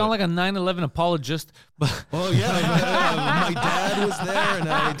admit. You sound like a 9/11 apologist. But oh yeah, my dad was there, and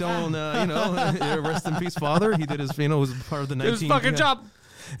I don't, rest in peace, father. He did his, was part of the 19. His fucking job.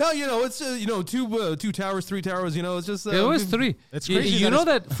 Oh, it's two towers, 3 towers. It's just it was 3. It's crazy. You know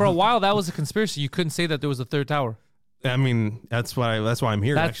that for a while that was a conspiracy. You couldn't say that there was a 3rd tower. I mean, that's why I'm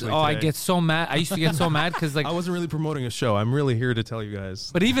here. Actually, today. I get so mad. I used to get so mad because like I wasn't really promoting a show. I'm really here to tell you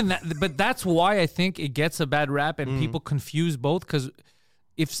guys. But even that, but that's why I think it gets a bad rap and people confuse both. Because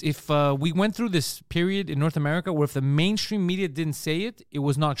if we went through this period in North America where if the mainstream media didn't say it, it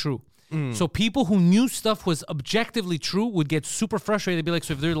was not true. So people who knew stuff was objectively true would get super frustrated. They'd be like,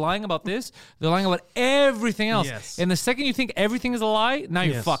 so if they're lying about this, they're lying about everything else. Yes. And the second you think everything is a lie, now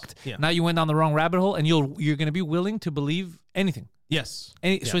you're fucked. Yeah. Now you went down the wrong rabbit hole, and you're going to be willing to believe anything. Yes.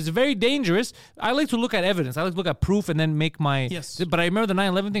 So it's very dangerous. I like to look at evidence. I like to look at proof and then make my... Yes. But I remember the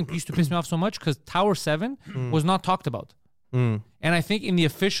 9/11 thing used to piss me off so much because Tower 7 was not talked about. And I think in the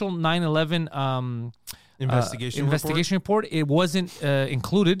official 9/11... investigation report, it wasn't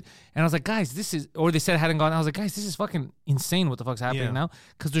included, and I was like, guys, this is, or they said it hadn't gone. I was like, guys, this is fucking insane. What the fuck's happening now?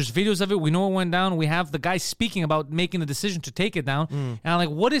 Because there's videos of it. We know it went down. We have the guy speaking about making the decision to take it down, and I'm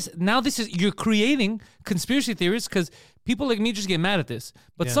like, what is now? This is, you're creating conspiracy theories because people like me just get mad at this,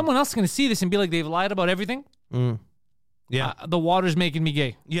 but someone else is going to see this and be like, they've lied about everything. The water's making me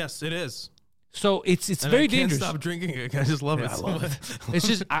gay. Yes, it is. So it's very dangerous. Stop drinking it. I just love it. I love it. It's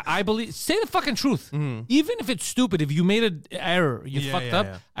just I believe. Say the fucking truth, even if it's stupid. If you made an error, you fucked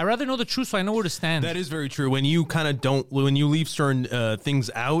up. I'd rather know the truth so I know where to stand. That is very true. When you kind of when you leave certain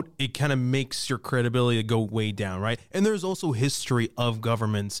things out, it kind of makes your credibility go way down, right? And there's also history of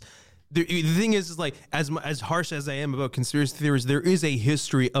governments. The thing is like as harsh as I am about conspiracy theories, there is a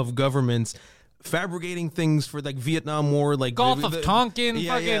history of governments fabricating things for like Vietnam War, like Gulf of Tonkin,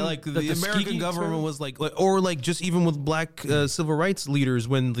 like the American government was like, or like just even with black civil rights leaders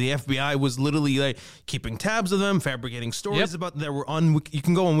when the FBI was literally like keeping tabs of them, fabricating stories about that were on. You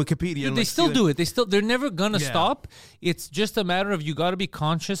can go on Wikipedia. Dude, and they still do it. They're never gonna stop. It's just a matter of you got to be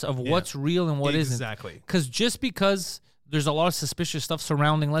conscious of what's real and what isn't. Exactly. Because just because there's a lot of suspicious stuff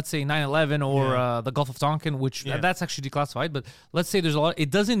surrounding, let's say 9/11 or the Gulf of Tonkin, which that's actually declassified. But let's say there's a lot. It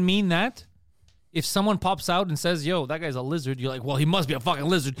doesn't mean that. If someone pops out and says, yo, that guy's a lizard, you're like, well, he must be a fucking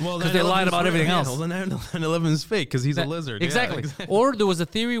lizard because they lied about everything else. Well, 9/11 is fake because he's a lizard. Exactly. Or there was a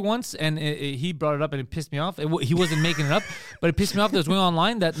theory once, and he brought it up, and it pissed me off. He wasn't making it up, but it pissed me off that it was going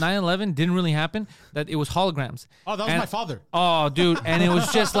online that 9/11 didn't really happen, that it was holograms. Oh, that was my father. Oh, dude. And it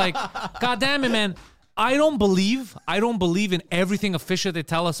was just like, God damn it, man. I don't believe in everything official they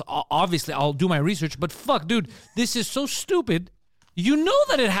tell us. Obviously, I'll do my research, but fuck, dude, this is so stupid. You know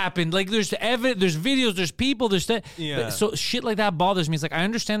that it happened. Like there's there's videos, there's people, there's that. Yeah. So shit like that bothers me. It's like I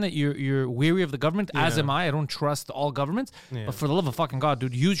understand that you're weary of the government, as am I. I don't trust all governments. Yeah. But for the love of fucking God,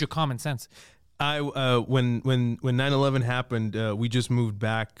 dude, use your common sense. When 9/11 happened, we just moved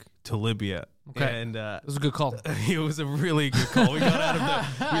back to Libya. Okay, and it was a good call. It was a really good call. We got out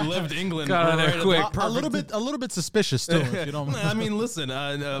of there. We left England. Got out of there quick. A little bit suspicious still. If you don't. I mean, listen.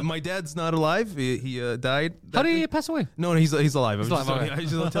 My dad's not alive. He died. How did he pass away? No, he's alive. Okay. I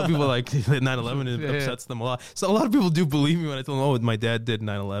just tell people like 9/11 upsets them a lot. So a lot of people do believe me when I tell them, "Oh, my dad did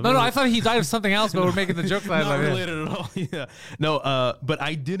 9/11." No, I thought he died of something else, but we're making the joke. Not related at all. Yeah. No, but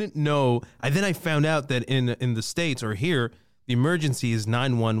I didn't know. Then I found out that in the States or here, the emergency is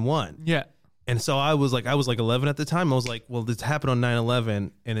 911. Yeah. And so I was like 11 at the time. I was like, well, this happened on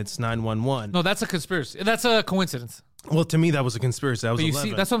 9/11 and it's 911. No, that's a conspiracy. That's a coincidence. Well, to me, that was a conspiracy. I was 11.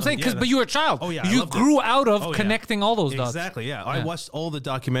 See, that's what I'm saying. But you were a child. Oh, yeah. You grew out of connecting all those dots. Exactly, yeah. I watched all the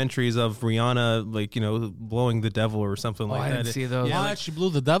documentaries of Rihanna, like, blowing the devil or something like that. I didn't see those. Yeah, What? She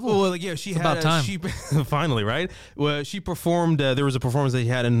blew the devil? Well, like, yeah, she had about time. She, finally, right? Well, she performed. There was a performance that he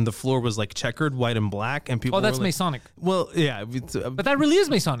had, and the floor was like checkered, white and black, and people. Oh, that's were like, Masonic. Well, yeah, but that really is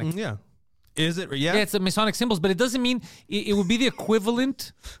Masonic. Yeah. Is it? Yeah. Yeah, it's a Masonic symbols, but it doesn't mean it would be the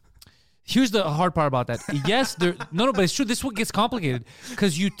equivalent. Here's the hard part about that. Yes, no, but it's true. This is what gets complicated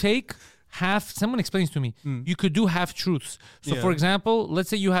because you take half. Someone explains to me. You could do half truths. So, for example, let's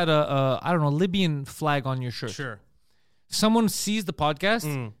say you had a Libyan flag on your shirt. Sure. Someone sees the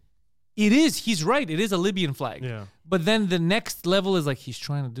podcast. He's right. It is a Libyan flag. Yeah. But then the next level is like he's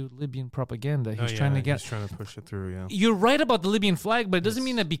trying to do Libyan propaganda. He's trying to push it through, yeah. You're right about the Libyan flag, but it doesn't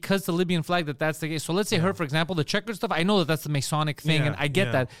mean that because the Libyan flag that's the case. So let's say her, for example, the checkered stuff, I know that that's the Masonic thing, and I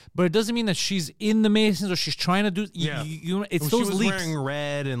get that. But it doesn't mean that she's in the Masons or she's trying to do... It's those she was leaks. wearing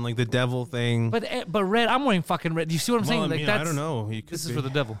red and like the devil thing. But red, I'm wearing fucking red. Do you see what I'm saying? Like I don't know. This is for the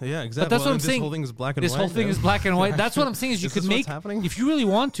devil. Yeah, exactly. But that's what I'm saying. This whole thing is black and white. This whole thing is black and white. That's what I'm saying is you could make... If you really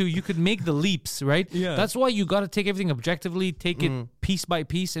want to, you could make the leaps, right? Yeah. That's why you got to take everything objectively, take it piece by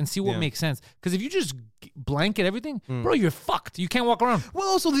piece and see what makes sense. Because if you just blanket everything, bro, you're fucked. You can't walk around. Well,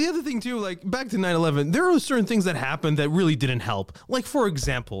 also the other thing too, like back to 9/11, there are certain things that happened that really didn't help. Like for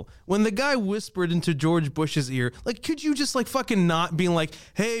example, when the guy whispered into George Bush's ear, like, could you just like fucking not being like,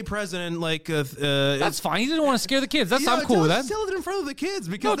 "Hey, President," like, that's fine. You didn't want to scare the kids. I'm cool with that. Tell it in front of the kids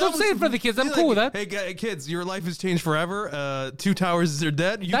because don't say it in front of the kids. I'm cool with that. Hey, kids, your life has changed forever. 2 towers are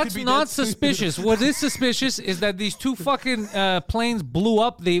dead. That's not suspicious. What is suspicious is that these 2 fucking planes blew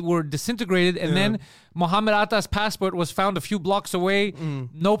up. They were disintegrated, and then Mohammed Atta's passport was found a few blocks away.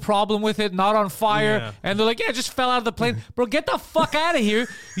 No problem with it, not on fire. Yeah. And they're like, yeah, it just fell out of the plane. Bro, get the fuck out of here.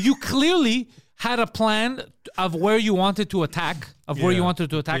 You clearly had a plan of where you wanted to attack,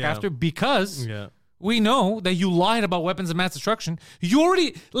 after, because we know that you lied about weapons of mass destruction. You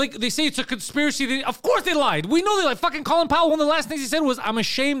already, like, they say it's a conspiracy. Of course they lied. We know they lied. Fucking Colin Powell, one of the last things he said was, I'm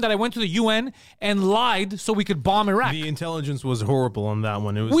ashamed that I went to the UN and lied so we could bomb Iraq. The intelligence was horrible on that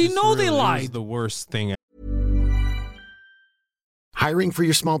one. It was we know they lied. It was the worst thing. Hiring for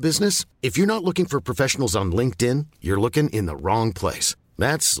your small business? If you're not looking for professionals on LinkedIn, you're looking in the wrong place.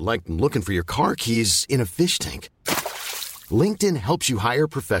 That's like looking for your car keys in a fish tank. LinkedIn helps you hire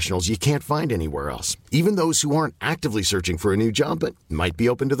professionals you can't find anywhere else, even those who aren't actively searching for a new job but might be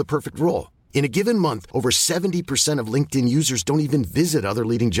open to the perfect role. In a given month, over 70% of LinkedIn users don't even visit other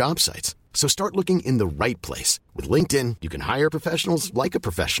leading job sites. So start looking in the right place. With LinkedIn, you can hire professionals like a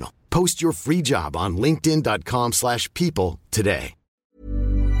professional. Post your free job on linkedin.com/people today.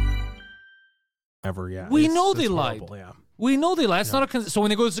 We know they lied. We know they lied. It's not so when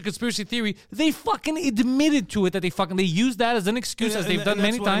they go to the conspiracy theory, they fucking admitted to it that they used that as an excuse, as they've done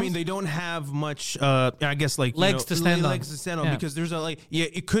many times. I mean, they don't have much, I guess, like legs to stand on. Because there's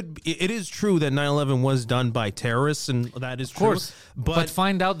it is true that 9/11 was done by terrorists, and that is true. Of course, but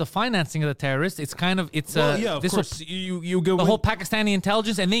find out the financing of the terrorists. It's kind of of course. You go the whole Pakistani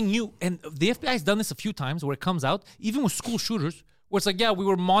intelligence, and then the FBI's done this a few times where it comes out, even with school shooters. Where it's like, we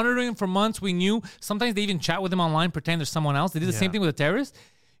were monitoring him for months. We knew. Sometimes they even chat with him online, pretend there's someone else. They did the same thing with a terrorist.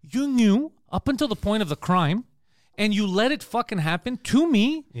 You knew up until the point of the crime, and you let it fucking happen. To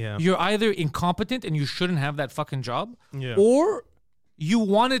me, you're either incompetent and you shouldn't have that fucking job, or you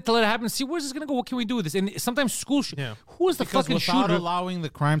wanted to let it happen. See, where's this going to go? What can we do with this? And sometimes school who is the fucking shooter? Without allowing the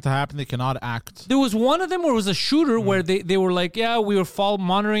crime to happen, they cannot act. There was one of them where it was a shooter where they were like, we were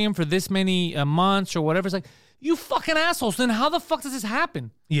monitoring him for this many months or whatever. It's like, you fucking assholes. Then how the fuck does this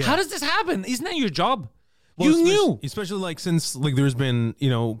happen? How does this happen? Isn't that your job? Well, you knew. Especially like since like there's been,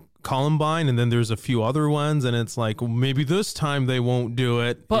 Columbine, and then there's a few other ones, and it's like, well, maybe this time they won't do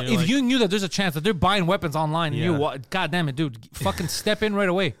it. But if you knew that there's a chance that they're buying weapons online, and God damn it, dude, fucking step in right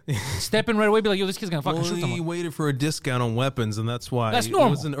away. Step in right away, be like, yo, this kid's gonna fucking shoot someone. He waited for a discount on weapons, and that's why. That's normal.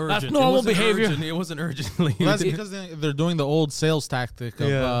 It wasn't urgent. That's normal behavior. It wasn't urgently. Well, that's because they're doing the old sales tactic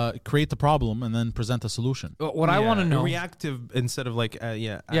of create the problem and then present a solution. What I want to know, reactive instead of like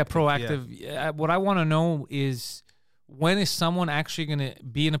proactive. Yeah. What I want to know is, when is someone actually going to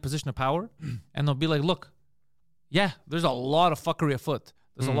be in a position of power and they'll be like, look, there's a lot of fuckery afoot.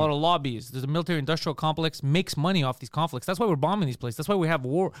 There's a lot of lobbies. There's a military-industrial complex makes money off these conflicts. That's why we're bombing these places. That's why we have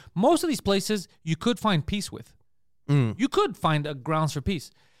war. Most of these places you could find peace with. You could find grounds for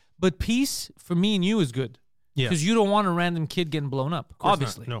peace. But peace, for me and you, is good. Because you don't want a random kid getting blown up,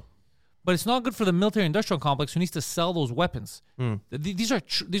 obviously. No. But it's not good for the military-industrial complex who needs to sell those weapons. These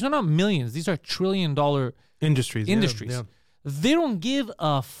are not millions. These are trillion-dollar industries. Yeah. They don't give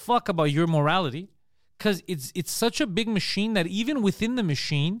a fuck about your morality because it's such a big machine that even within the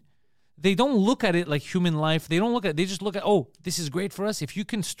machine, they don't look at it like human life. They just look at, oh, this is great for us. If you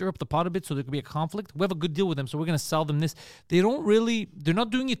can stir up the pot a bit so there could be a conflict, we have a good deal with them, so we're going to sell them this. They're not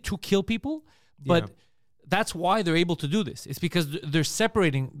doing it to kill people, but that's why they're able to do this. It's because they're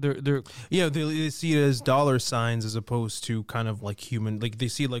separating they see it as dollar signs as opposed to kind of like human. Like they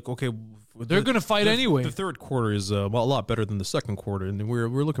see like, okay, they're going to fight anyway. The third quarter is a lot better than the second quarter, and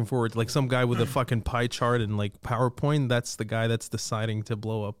we're looking forward to like some guy with a fucking pie chart and like PowerPoint. That's the guy that's deciding to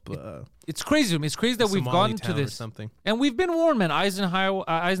blow up. It's crazy to me. It's crazy that we've gotten to this. And we've been warned, man.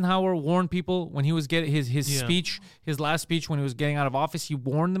 Eisenhower warned people when he was getting his speech, his last speech when he was getting out of office. He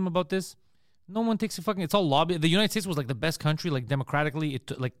warned them about this. No one takes a fucking. It's all lobby. The United States was like the best country, like democratically,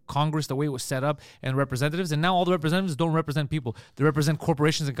 like Congress, the way it was set up, and representatives. And now all the representatives don't represent people; they represent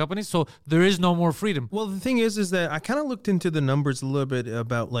corporations and companies. So there is no more freedom. Well, the thing is that I kind of looked into the numbers a little bit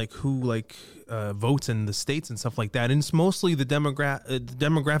about like who votes in the states and stuff like that, and it's mostly the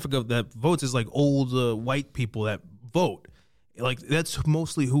demographic of that votes is like old white people that vote. Like that's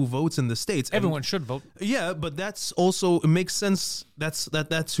mostly who votes in the states. Everyone should vote. Yeah, but that's also it makes sense.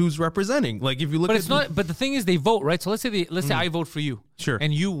 That's who's representing. Like if you look, but it's not. But the thing is, they vote, right? So let's say I vote for you, sure,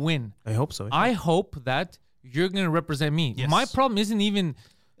 and you win. I hope so. I hope that you're going to represent me. Yes. My problem isn't even.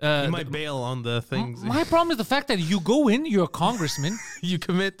 You might bail on the things. My problem is the fact that you go in, you're a congressman. You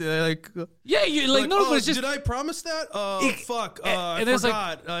commit you're like no, but it's just. Did I promise that? Fuck. I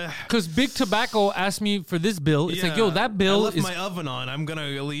forgot. Because Big Tobacco asked me for this bill. It's like, yo, that bill I left my oven on. I'm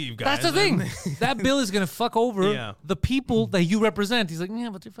gonna leave, guys. That's the thing. That bill is gonna fuck over the people that you represent. He's like, yeah,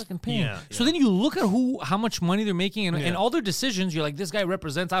 but they're fucking paying. So then you look at how much money they're making, and all their decisions. You're like, this guy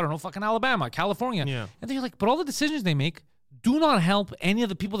represents, I don't know, fucking Alabama, California. Yeah. And then you're like, but all the decisions they make do not help any of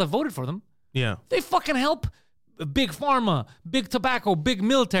the people that voted for them. Yeah. They fucking help big pharma, big tobacco, big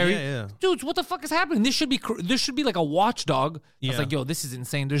military. Yeah. Dudes, what the fuck is happening? There should be like a watchdog that's like, yo, this is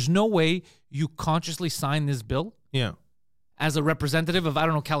insane. There's no way you consciously sign this bill. Yeah. As a representative of, I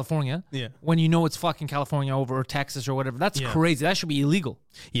don't know, California. Yeah. When you know it's fucking California or Texas or whatever. That's crazy. That should be illegal.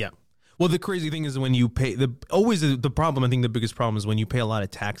 Yeah. Well, the crazy thing is when you pay the problem. I think the biggest problem is when you pay a lot of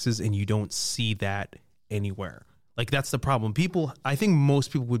taxes and you don't see that anywhere. Like, that's the problem. I think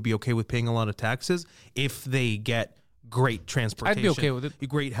most people would be okay with paying a lot of taxes if they get great transportation. I'd be okay with it.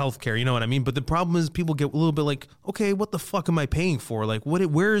 Great healthcare, you know what I mean? But the problem is people get a little bit like, okay, what the fuck am I paying for? Like,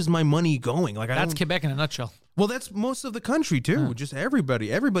 where is my money going? Like, that's Quebec in a nutshell. Well, that's most of the country, too. Just everybody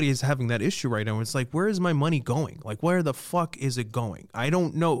is having that issue right now. It's like, where is my money going? Like, where the fuck is it going? I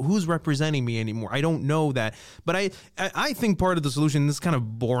don't know who's representing me anymore. I don't know that. But I think part of the solution, this kind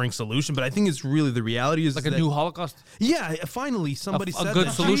of boring solution, but I think it's really the reality is like a new Holocaust. Yeah, finally somebody said a good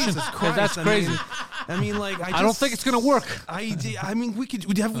that. solution. Jesus Christ, that's crazy. I mean, like, I don't think it's gonna work. I mean,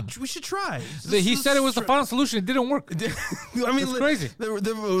 we should try. He said it was the final solution. It didn't work. I mean, it's crazy.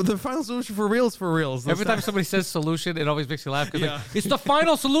 The final solution for reals. Every time somebody says solution, it always makes you laugh because like, it's the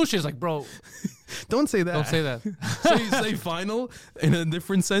final solution. It's like, bro, don't say that. Don't say that. So you say final in a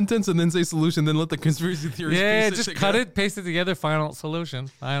different sentence and then say solution, then let the conspiracy theories. Yeah, just cut it, paste it together. Final solution.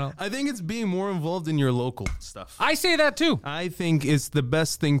 Final. I think it's being more involved in your local stuff. I say that too. I think it's the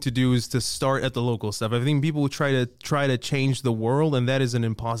best thing to do is to start at the local stuff. I think people will try to change the world, and that is an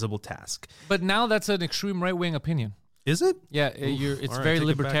impossible task. But now that's an extreme right wing opinion. Is it? Yeah, it's very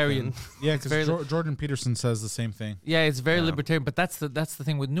libertarian. Yeah, because Jordan Peterson says the same thing. Yeah, it's very libertarian, but that's the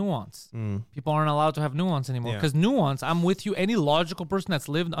thing with nuance. People aren't allowed to have nuance anymore because nuance. I'm with you. Any logical person that's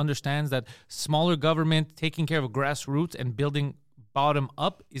lived understands that smaller government, taking care of grassroots, and building bottom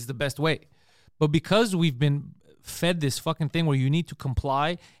up is the best way. But because we've been fed this fucking thing where you need to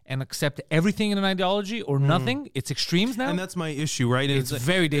comply and accept everything in an ideology or nothing. It's extremes now. And that's my issue, right? It's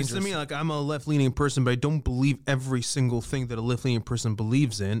very dangerous. To me, like, I'm a left-leaning person, but I don't believe every single thing that a left-leaning person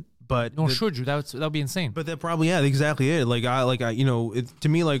believes in. But nor should you. That would be insane. But that probably, yeah, exactly it. Like I, you know, to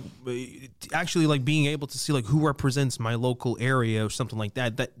me, like, actually, like, being able to see, like, who represents my local area or something like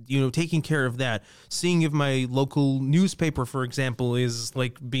that. That, you know, taking care of that, seeing if my local newspaper, for example, is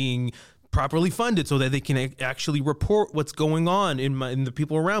like being properly funded so that they can actually report what's going on in the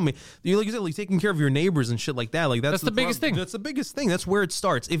people around me. You, like you said, like, taking care of your neighbors and shit like that. Like that's the biggest thing. That's the biggest thing. That's where it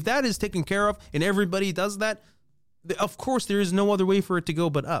starts. If that is taken care of and everybody does that, of course, there is no other way for it to go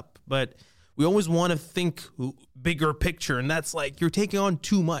but up. But we always want to think bigger picture, and that's like you're taking on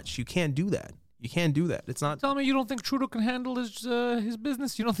too much. You can't do that. You can't do that. It's not. Tell me you don't think Trudeau can handle his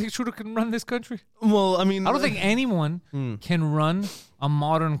business? You don't think Trudeau can run this country? Well, I mean, I don't think anyone can run a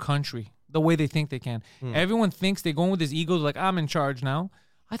modern country the way they think they can. Everyone thinks they go in with this ego, like, I'm in charge now.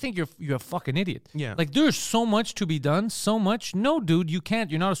 I think you're a fucking idiot. Yeah. Like, there's so much to be done, so much. No, dude, you can't.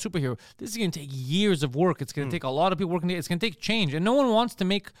 You're not a superhero. This is going to take years of work. It's going to take a lot of people working. It's going to take change. And no one wants to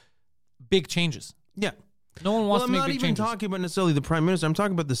make big changes. Yeah. No one wants to make big changes. I'm not even talking about necessarily the prime minister. I'm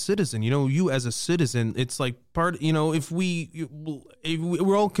talking about the citizen. You know, you as a citizen, it's like part, you know, if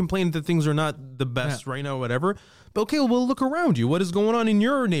we're all complaining that things are not the best right now or whatever. But okay, well, look around you. What is going on in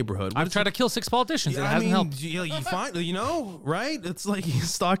your neighborhood? I've tried to kill 6 politicians. Yeah, and it hasn't helped. You find, you know, right? It's like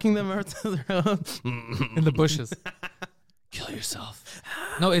stalking them out in the bushes. Kill yourself.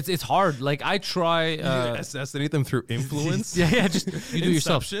 No, it's hard. Like, I try assassinate them through influence. yeah, just you do it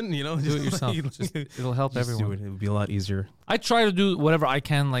yourself. You know, do it yourself. It'll help everyone. It would be a lot easier. I try to do whatever I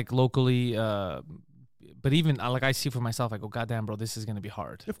can, like, locally. But even like I see for myself, I go, God damn, bro, this is gonna be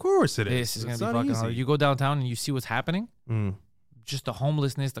hard. Of course it is. This is gonna be fucking hard. You go downtown and you see what's happening. Just the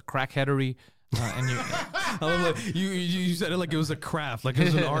homelessness, the crackheadery, and you. I love that. You said it like it was a craft, like it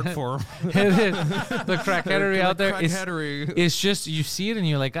was an art form. The crackheadery out there. It's just you see it and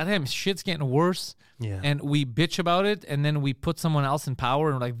you're like, God damn, shit's getting worse. Yeah. And we bitch about it, and then we put someone else in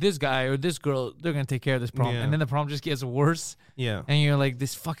power, and we're like, this guy or this girl, they're gonna take care of this problem, and then the problem just gets worse. Yeah. And you're like,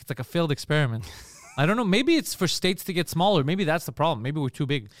 it's like a failed experiment. I don't know. Maybe it's for states to get smaller. Maybe that's the problem. Maybe we're too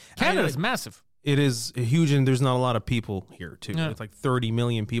big. Canada's massive. It is huge, and there's not a lot of people here too. Yeah. It's like 30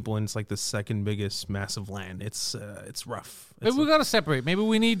 million people, and it's like the second biggest massive land. It's rough. Maybe we gotta separate. Maybe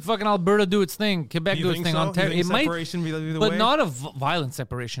we need fucking Alberta do its thing, Quebec do its thing, Ontario. It might, be the but way? not a violent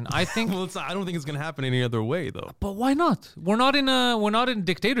separation. I think. Well, I don't think it's gonna happen any other way though. But why not? We're not in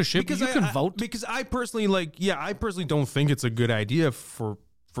dictatorship. Because you can vote. Because I personally don't think it's a good idea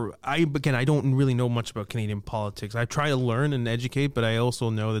I don't really know much about Canadian politics. I try to learn and educate, but I also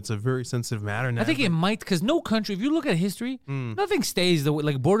know that's a very sensitive matter now. I think it might, because no country, if you look at history, nothing stays the way,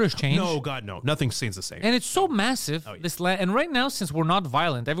 like borders change. No, God, no. Nothing stays the same. And it's so massive, this land. And right now, since we're not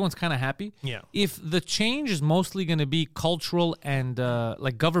violent, everyone's kind of happy. Yeah. If the change is mostly going to be cultural and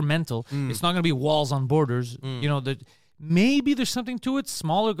like governmental, it's not going to be walls on borders. You know, maybe there's something to it,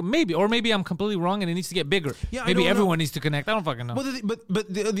 smaller, maybe, or maybe I'm completely wrong and it needs to get bigger. Yeah, maybe everyone needs to connect. I don't fucking know. But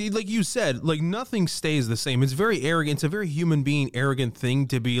like you said, like nothing stays the same. It's very arrogant. It's a very human being arrogant thing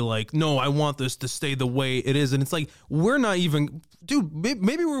to be like, no, I want this to stay the way it is. And it's like, we're not even, dude,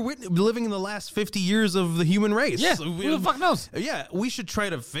 maybe we're living in the last 50 years of the human race. Yeah, who the fuck knows? Yeah, we should try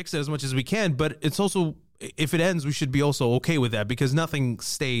to fix it as much as we can, but it's also, if it ends, we should be also okay with that because nothing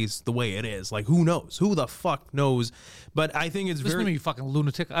stays the way it is. Like, who knows? Who the fuck knows? But I think it's Listen to me, you fucking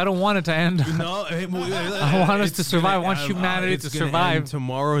lunatic. I don't want it to end. No, I want us to survive. I want humanity to survive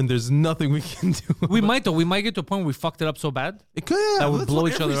tomorrow, and there's nothing we can do. We might though. We might get to a point where we fucked it up so bad. It could. That would blow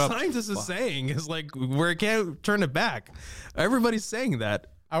each other up. Scientist is saying is like where it can't turn it back. Everybody's saying that.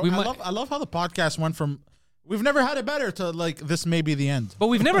 I love how the podcast went from we've never had it better to like this may be the end. But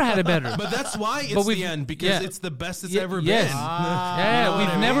we've never had it better. But that's why it's the end because it's the best it's ever been.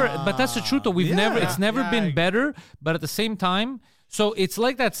 We've never. But that's the truth though. It's never been better. But at the same time, so it's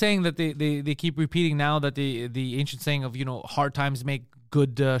like that saying that they keep repeating now, that the ancient saying of, you know, hard times make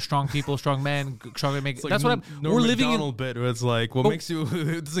good strong people, strong men, strong make. That's what we're living in. Bit where it's like what makes you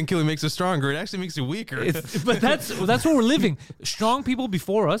it doesn't kill you makes you stronger. It actually makes you weaker. But that's what we're living. Strong people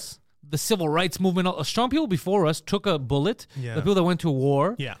before us. The civil rights movement, strong people before us took a bullet. Yeah. The people that went to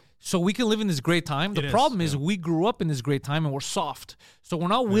war. Yeah. So we can live in this great time. The problem is we grew up in this great time and we're soft. So we're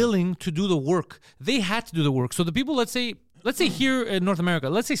not willing to do the work. They had to do the work. So the people, let's say here in North America,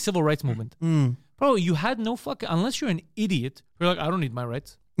 let's say civil rights movement. Bro, you had no fucking, unless you're an idiot, you're like, I don't need my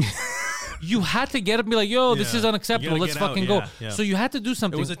rights. You had to get up and be like, yo, this is unacceptable. Let's fucking go. Yeah. So you had to do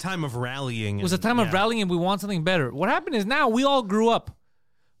something. It was a time of rallying. It was a time of rallying and we want something better. What happened is now we all grew up.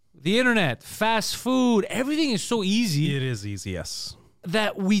 the internet, fast food, everything is so easy. It is easy, yes.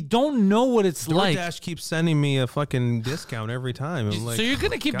 That we don't know what it's like. DoorDash keeps sending me a fucking discount every time. I'm like, so you're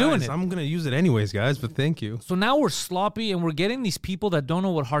gonna keep guys, doing it. I'm gonna use it anyways, guys. But thank you. So now we're sloppy, and we're getting these people that don't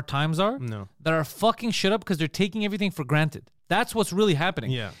know what hard times are. No. That are fucking shit up because they're taking everything for granted. That's what's really happening.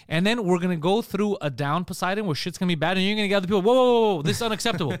 Yeah. And then we're gonna go through a down Poseidon where shit's gonna be bad, and you're gonna get other people. Whoa, whoa, whoa, whoa. This is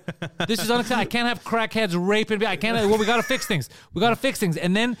unacceptable. This is unacceptable. I can't have crackheads raping. I can't. Well, we gotta fix things. We gotta fix things.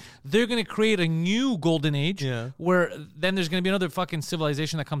 And then they're gonna create a new golden age. Yeah. Where then there's gonna be another fucking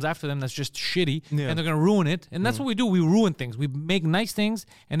civilization that comes after them that's just shitty, Yeah. and they're gonna ruin it. And that's what we do. We ruin things. We make nice things,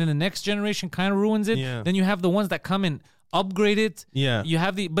 and then the next generation kind of ruins it. Yeah. Then you have the ones that come and upgrade it. Yeah. You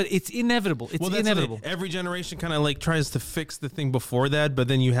have but it's inevitable. It's That's inevitable. every generation kind of like tries to fix the thing before that, but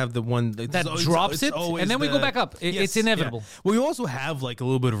then you have the one That drops it, and then we go back up. It's inevitable. Yeah. Well, you also have like a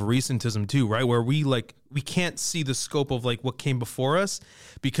little bit of recentism too, right? Where we can't see the scope of like what came before us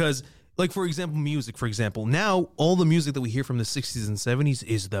because. Like, for example, music, for example. Now, all the music that we hear from the 60s and 70s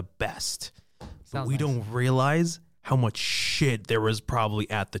is the best. But we don't realize how much shit there was probably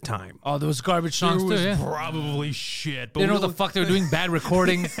at the time. Oh, there was garbage songs There was too, yeah. probably shit. But They don't know what the fuck they were doing, bad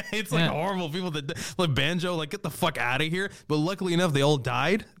recordings. It's like horrible. People that like banjo, like get the fuck out of here. But luckily enough, they all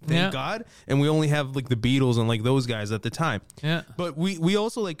died, thank God. And we only have like the Beatles and like those guys at the time. Yeah. But we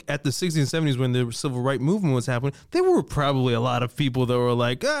also like at the 60s and 70s when the civil rights movement was happening, there were probably a lot of people that were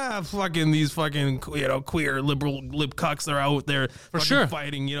like, fucking these fucking queer liberal lip cucks are out there For sure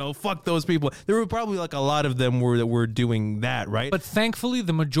fighting, fuck those people. There were probably like a lot of them that were doing that, right? But thankfully,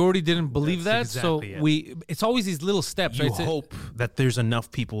 the majority didn't believe That's that. exactly So it's always these little steps. You right? hope that there's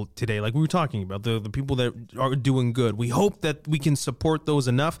enough people today, like we were talking about, the people that are doing good. We hope that we can support those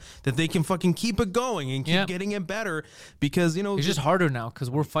enough that they can fucking keep it going and keep getting it better because, it's just harder now because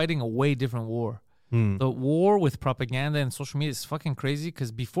we're fighting a way different war. The war with propaganda and social media is fucking crazy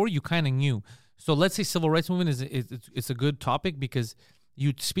because before you kind of knew. So let's say civil rights movement it's a good topic because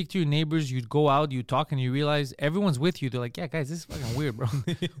you'd speak to your neighbors, you'd go out, you'd talk, and you realize everyone's with you. They're like, yeah, guys, this is fucking weird, bro.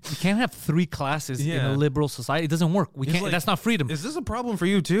 We can't have 3 classes in a liberal society. It doesn't work. We can't. like, that's not freedom. Is this a problem for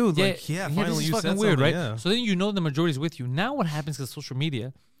you too? Like, finally this is you fucking said weird, something, right? yeah. So then you know the majority's with you. Now what happens with social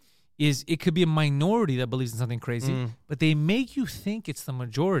media is it could be a minority that believes in something crazy, but they make you think it's the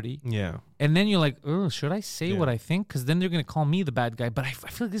majority. Yeah. And then you're like, oh, should I say what I think? Because then they're going to call me the bad guy. But I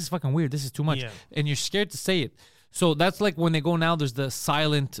feel like this is fucking weird. This is too much. Yeah. And you're scared to say it. So that's like when they go now, there's the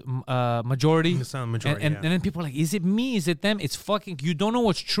silent majority. The silent majority, And then people are like, is it me? Is it them? It's fucking, you don't know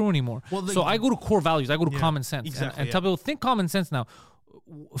what's true anymore. Well, so I go to core values. I go to common sense. Exactly, And tell people, think common sense now.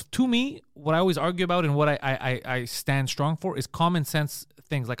 To me, what I always argue about and what I stand strong for is common sense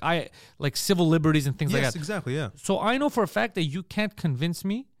things. Like civil liberties and things like that. Yes, exactly, yeah. So I know for a fact that you can't convince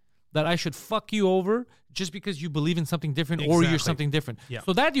me that I should fuck you over just because you believe in something different or you're Exactly. something different. Yeah.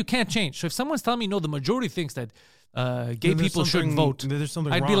 So that you can't change. So if someone's telling me, no, the majority thinks that gay there's people shouldn't something- vote, there's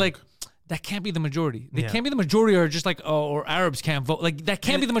something I'd be wrong. like, that can't be the majority. They Yeah. can't be the majority or just like, or Arabs can't vote. Like, that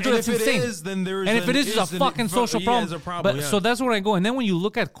can't be the majority. And That's if it insane. is, then there is and if it an- is, it's a fucking social problem. it's a problem, But yeah. so that's where I go. And then when you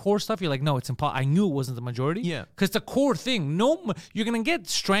look at core stuff, you're like, no, it's impossible. I knew it wasn't the majority. Yeah. Because the core thing, you're going to get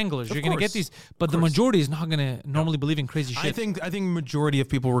stranglers. You're going to get course. these, but the majority is not going to normally believe in crazy shit. I think majority of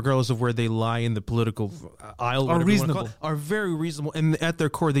people, regardless of where they lie in the political aisle, Are whatever you wanna call reasonable. it, are very reasonable, and at their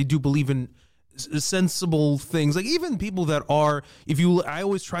core, they do believe in sensible things. Like even people that are, I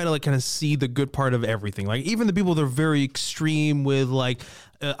always try to like kind of see the good part of everything. Like even the people that are very extreme with like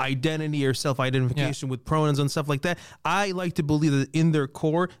identity or self-identification with pronouns and stuff like that. I like to believe that in their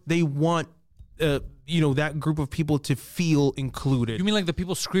core, they want that group of people to feel included. You mean like the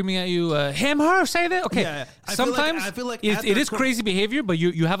people screaming at you, him, her, say that? Okay. Yeah, I Sometimes feel like it at their is core- crazy behavior, but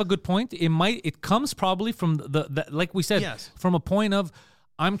you have a good point. It comes probably from the like we said, Yes. from a point of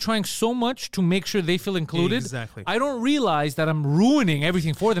I'm trying so much to make sure they feel included. Exactly. I don't realize that I'm ruining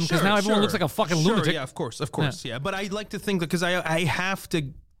everything for them because now everyone looks like a fucking lunatic. Yeah, of course, yeah. But I like to think that because I have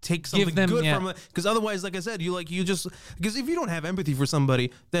to take something them- good yeah. from it, because otherwise, like I said, because if you don't have empathy for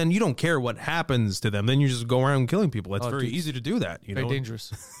somebody, then you don't care what happens to them. Then you just go around killing people. It's very dude. easy to do that. Very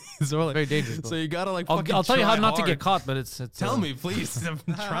dangerous. So, like, Very dangerous, bro. So you gotta like. I'll tell you how try not to hard. get caught, but it's Tell me, please. I'm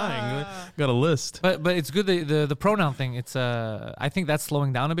trying. Got a list. But it's good the pronoun thing. It's I think that's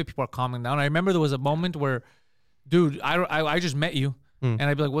slowing down a bit. People are calming down. I remember there was a moment where, dude, I just met you. and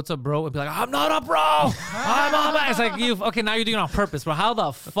I'd be like, "What's up, bro?" I'd be like, "I'm not a bro. I'm a man." It's like, okay, now you're doing it on purpose, bro. How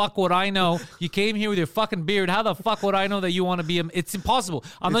the fuck would I know? You came here with your fucking beard. How the fuck would I know that you want to be a? It's impossible.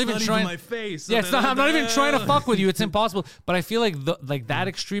 I'm not even trying. My face. Yeah, it's not. I'm not even trying to fuck with you. It's impossible. But I feel like that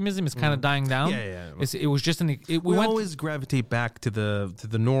extremism is kind of dying down. Yeah. It was just we always gravitate back to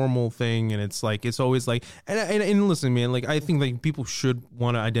the normal thing, and it's like it's always like and listen, man. Like I think like people should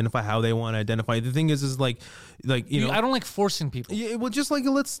want to identify how they want to identify. The thing is like you know, I don't like forcing people. Yeah, well, just like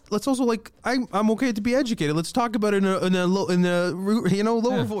let's also like I'm okay to be educated. Let's talk about it in a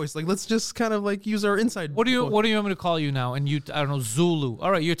lower voice. Like let's just kind of like use our inside. What do you want me to call you now? And I don't know, Zulu.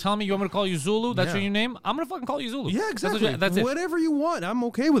 All right, you're telling me you want me to call you Zulu? That's your new name? I'm gonna fucking call you Zulu. Yeah, exactly. That's it. Whatever you want, I'm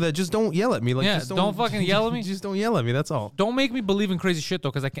okay with that. Just don't yell at me. Like, just don't fucking yell at me. Just don't yell at me. That's all. Don't make me believe in crazy shit though,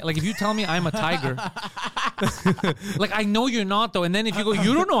 because I can't. Like if you tell me I'm a tiger, like I know you're not though, and then if you go,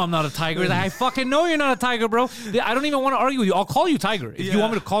 you don't know I'm not a tiger. Like, I fucking know you're not a tiger, bro. I don't even want to argue with you. I'll call you Tiger if you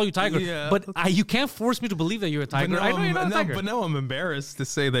want me to call you Tiger. But you can't force me to believe that you're a tiger. I know you're not a tiger. But now I'm embarrassed to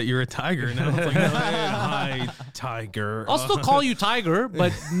say that you're a tiger. Now it's like, hi, tiger. I'll still call you Tiger,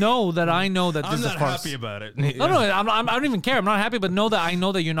 but know that I know that this is a farce. I'm not happy about it. No, I don't even care. I'm not happy, but know that I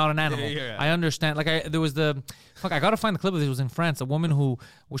know that you're not an animal. Yeah. I understand. Like there was I gotta find the clip of this. It was in France. A woman who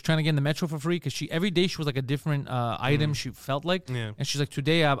was trying to get in the metro for free because every day she was like a different item she felt like. Yeah. And she's like,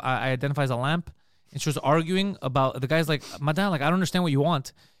 today I identify as a lamp. And she was arguing about, the guy's like, Madame, like, I don't understand what you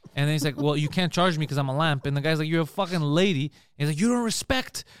want. And then he's like, well, you can't charge me because I'm a lamp. And the guy's like, you're a fucking lady. And he's like, you don't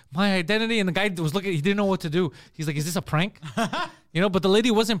respect my identity. And the guy was looking, he didn't know what to do. He's like, is this a prank? But the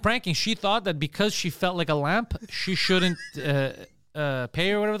lady wasn't pranking. She thought that because she felt like a lamp, she shouldn't pay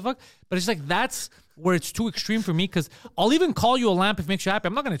or whatever the fuck. But it's like, that's where it's too extreme for me, because I'll even call you a lamp if it makes you happy.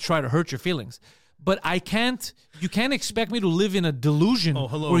 I'm not going to try to hurt your feelings. But you can't expect me to live in a delusion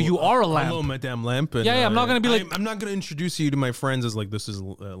where you are a lamp. Hello, Madame Lamp. And, I'm not going to be like... I'm not going to introduce you to my friends as like, this is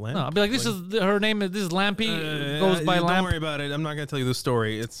Lamp. No, I'll be like, this is her name, this is Lampy, goes by Lamp. Don't worry about it. I'm not going to tell you the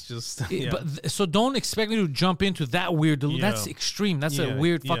story. It's just... So don't expect me to jump into that weird delusion. That's extreme. That's a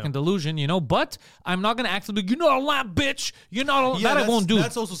weird fucking delusion, But I'm not going to act like, you're not a lamp, bitch. You're not a... that I won't do.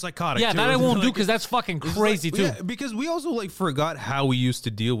 That's also psychotic, Yeah, too. that I won't do because that's fucking crazy, too. Yeah, because we also like forgot how we used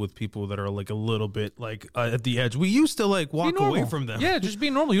to deal with people that are like a little bit like... at the edge. We used to like walk away from them. Yeah, just be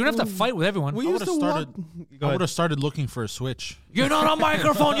normal. You don't have to fight with everyone. I would have started looking for a switch. You're not on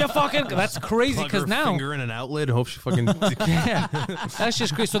microphone, you fucking... That's crazy, because now... finger in an outlet, hope she fucking... Yeah, that's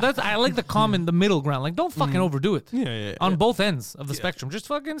just crazy. So I like the calm in the middle ground. Like, don't fucking overdo it. Yeah. On both ends of the spectrum. Just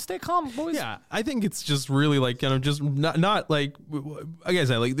fucking stay calm, boys. Yeah, I think it's just really like, just not like... I guess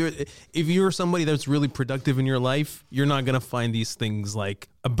like, if you're somebody that's really productive in your life, you're not going to find these things like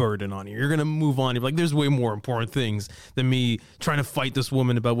a burden on you. You're going to move on. You're like, there's way more important things than me trying to fight this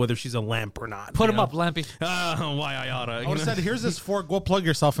woman about whether she's a lamp or not. Put him up, Lampy. Why I oughta. I would have said, here's this fork. Go plug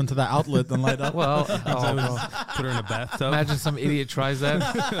yourself into the outlet and light up. Well, put her in a bathtub. Imagine some idiot tries that.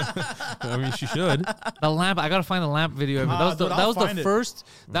 I mean, she should. The lamp. I got to find the lamp video. That was the first.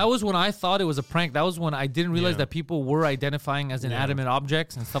 That was when I thought it was a prank. That was when I didn't realize that people were identifying as inanimate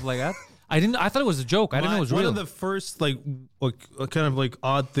objects and stuff like that. I thought it was a joke. I didn't know it was real. One of the first like kind of like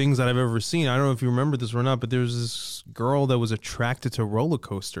odd things that I've ever seen. I don't know if you remember this or not, but there was this girl that was attracted to roller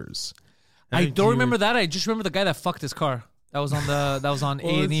coasters. I don't remember that. I just remember the guy that fucked his car. That was on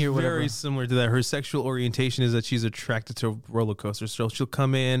A&E or whatever. Very similar to that. Her sexual orientation is that she's attracted to roller coasters. So she'll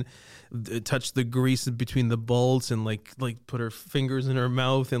come in, touch the grease between the bolts, and like put her fingers in her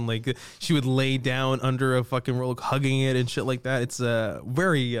mouth, and like she would lay down under a fucking roller, hugging it and shit like that. It's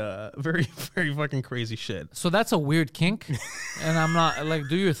very very very fucking crazy shit. So that's a weird kink, and I'm not like,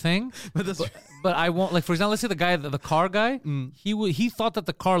 do your thing. But I won't, like, for example, let's say the guy, the car guy, he thought that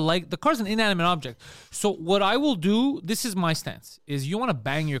the car's an inanimate object. So what I will do, this is my stance, is you want to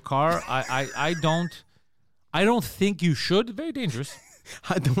bang your car. I don't think you should. Very dangerous.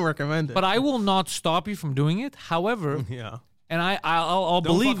 I don't recommend it. But I will not stop you from doing it. However, and I'll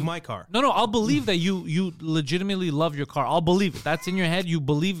don't believe fuck my car. No, I'll believe that you legitimately love your car. I'll believe it. That's in your head. You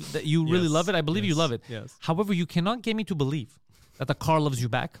believe that you really love it. I believe you love it. Yes. However, you cannot get me to believe that the car loves you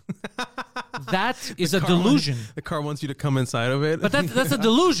back. That is a delusion. The car wants you to come inside of it. But that's a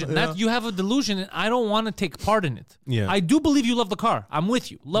delusion. That you have a delusion, and I don't want to take part in it. Yeah. I do believe you love the car. I'm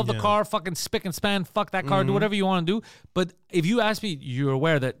with you. Love the car, fucking spick and span, fuck that car, do whatever you want to do. But if you ask me, you're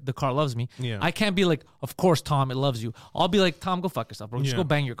aware that the car loves me. Yeah. I can't be like, of course, Tom, it loves you. I'll be like, Tom, go fuck yourself, bro. Just go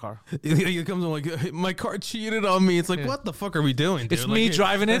bang your car. It comes in like, my car cheated on me. It's like, what the fuck are we doing, dude? It's me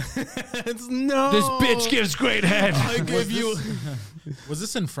driving it. It's no. This bitch gives great head. I give you... Was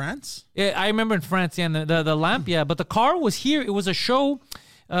this in France? Yeah, I remember in France, and the lamp, but the car was here. It was a show.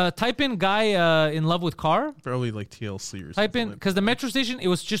 Type in guy in love with car. Probably like TLC or something. Type in, because the metro station, it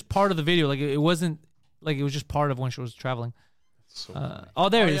was just part of the video. Like it wasn't, like it was just part of when she was traveling.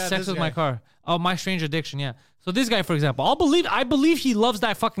 There it is. Sex with my car. Oh, My Strange Addiction. Yeah. So this guy, for example, I believe he loves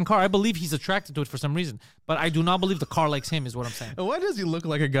that fucking car. I believe he's attracted to it for some reason. But I do not believe the car likes him, is what I'm saying. Why does he look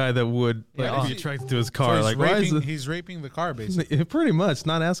like a guy that would be attracted to his car? So he's raping the car, basically. Pretty much,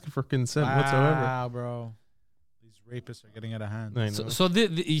 not asking for consent whatsoever. Wow, bro. These rapists are getting out of hand. So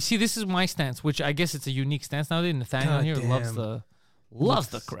you see, this is my stance, which I guess it's a unique stance nowadays. Nathaniel here loves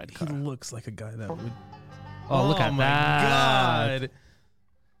the red car. He looks like a guy that would. Oh, look at that. God.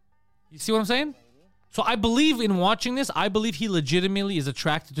 You see what I'm saying? So I believe in watching this, I believe he legitimately is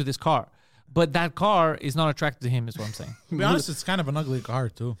attracted to this car. But that car is not attracted to him, is what I'm saying. To be honest, it's kind of an ugly car,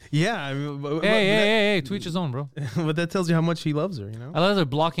 too. Yeah. I mean, hey, to each his own, bro. But that tells you how much he loves her, you know? I love they're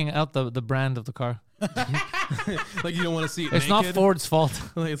blocking out the brand of the car. Like you don't want to see it It's naked? not Ford's fault.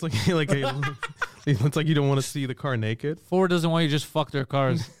 It's like it's like you don't want to see the car naked. Ford doesn't want you to just fuck their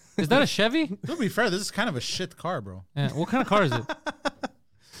cars. Is that a Chevy? To be fair, this is kind of a shit car, bro. Yeah. What kind of car is it?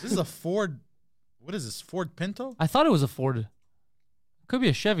 This is a Ford. What is this? Ford Pinto? I thought it was a Ford. Could be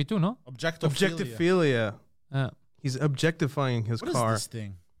a Chevy too, no? Objectophilia. Yeah. He's objectifying his car. What is this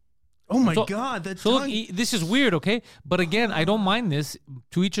thing? Oh my God! That's so. Look, this is weird, okay? But again, I don't mind this.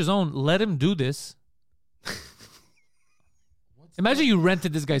 To each his own. Let him do this. Imagine you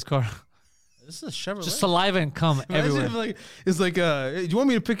rented this guy's car. This is a Chevrolet. Just saliva and cum everywhere. It's like, do you want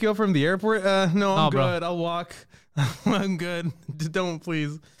me to pick you up from the airport? No, I'm good. Bro. I'll walk. I'm good. Don't,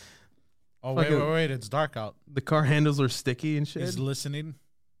 please. Oh, wait. It's dark out. The car handles are sticky and shit. He's listening.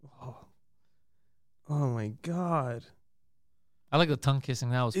 Oh my God. I like the tongue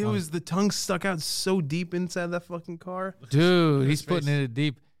kissing. That was fun. The tongue stuck out so deep inside that fucking car. Dude, he's putting it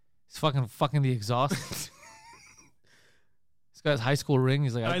deep. He's fucking the exhaust. This guy's high school ring.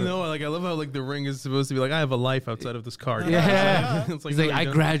 He's like, I know. Like, I love how like the ring is supposed to be like, I have a life outside of this car. Yeah. It's like, he's like, I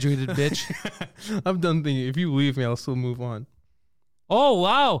graduated, bitch. I've done things. If you leave me, I'll still move on. Oh,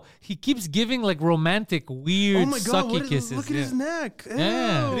 wow. He keeps giving like romantic, weird, sucky kisses. Look at his neck.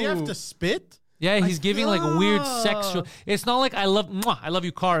 Yeah. Did he have to spit? Yeah, he's giving like weird sexual. It's not like I love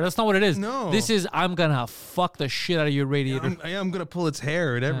you, car. That's not what it is. No. This is I'm gonna fuck the shit out of your radiator. I'm gonna pull its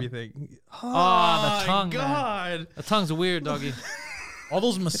hair and everything. The tongue. God. Man. The tongue's weird, doggy. All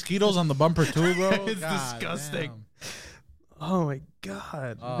those mosquitoes on the bumper too, bro. It's disgusting. Damn. Oh my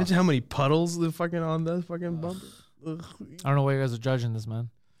God. Imagine how many puddles the fucking on the fucking bumper. Ugh. I don't know why you guys are judging this,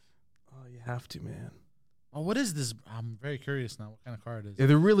 man. Oh, you have to, man. Oh, what is this? I'm very curious now. What kind of car it is? Yeah,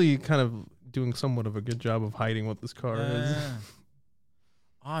 they're really kind of doing somewhat of a good job of hiding what this car is.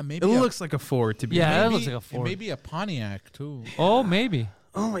 Maybe it looks like a Ford to be. Yeah, it looks like a Ford. Maybe a Pontiac too. Oh, maybe.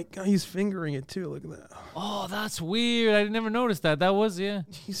 Oh my God, he's fingering it too. Look at that. Oh, that's weird. I never noticed that. That was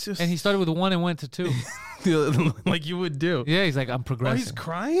He's just and he started with 1 and went to 2, like you would do. Yeah, he's like, I'm progressing. Oh, he's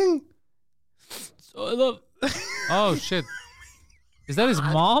crying. Oh shit. Is that his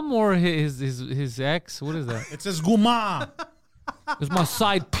mom or his ex? What is that? It says Guma. It's my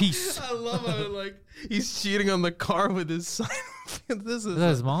side piece. I love how like he's cheating on the car with his side. Is that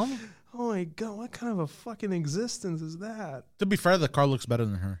his mom? Oh my God! What kind of a fucking existence is that? To be fair, the car looks better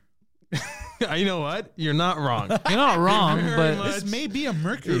than her. You know what? You're not wrong. You're not wrong, but this may be a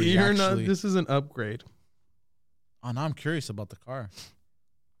Mercury. You're not. This is an upgrade. Oh, now I'm curious about the car.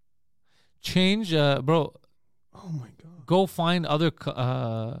 Change, bro. Oh my God. Go find other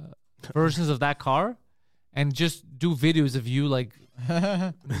versions of that car and just do videos of you like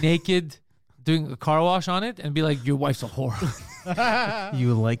naked doing a car wash on it and be like, your wife's a whore.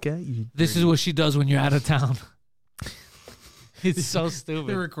 You like it? This is what she does when you're out of town. It's so stupid.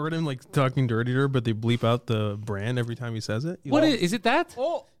 They record him like talking dirty to her, but they bleep out the brand every time he says it. What is it that?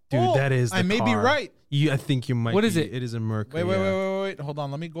 Dude, that is the I may car. be right. I think you might. What is it? It is a Mercury. Wait. Hold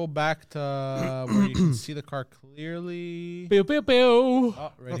on. Let me go back to where you can see the car clearly. Pew, pew, pew.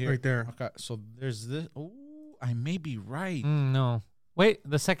 Oh, right here. Right there. Okay, so there's this. Oh, I may be right. No. Wait,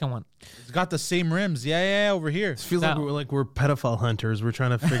 the second one. It's got the same rims. Yeah, over here. It feels like we're pedophile hunters. We're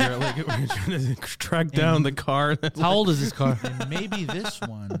trying to figure out, like, we're trying to track down the car. How old is this car? And maybe this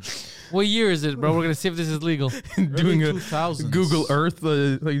one. What year is it, bro? We're gonna see if this is legal. Doing a 2000s. Google Earth.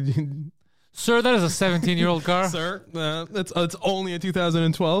 Sir, that is a 17-year-old car. Sir, it's only a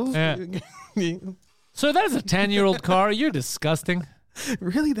 2012. Yeah. Sir, that is a 10-year-old car. You're disgusting.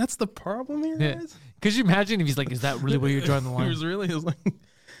 Really? That's the problem here, guys? Could you imagine if he's like, is that really where you're drawing the line? It was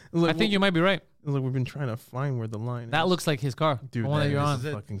like I think you might be right. It was like we've been trying to find where the line is. That looks like his car. Dude, the one that you're on.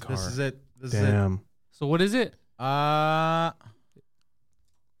 Fucking car. This is it. Damn. So what is it?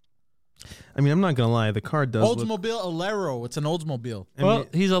 I mean, I'm not gonna lie. The car does. Oldsmobile Alero. It's an Oldsmobile. Well,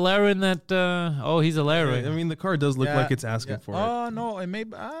 he's a Lara in that. He's a Lara. I mean, the car does look like it's asking for it. Oh no, it may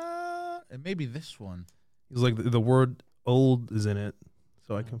be this one. It's like the word "old" is in it,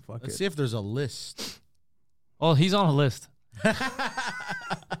 so I can fuck it. Let's see if there's a list. Oh, he's on a list.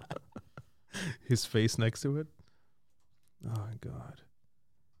 His face next to it. Oh my god,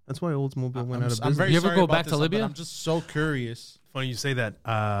 that's why Oldsmobile went out of business. Very you ever sorry go about back this, to Libya? I'm just so curious. Funny you say that.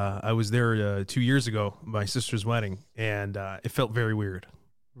 I was there 2 years ago, my sister's wedding, and it felt very weird.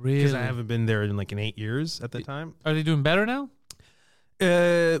 Really? Because I haven't been there in 8 years at the time. Are they doing better now?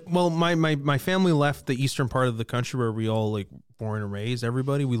 Well, my family left the eastern part of the country where we all born and raised.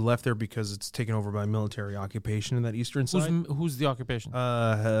 Everybody, we left there because it's taken over by military occupation in that eastern side. Who's the occupation?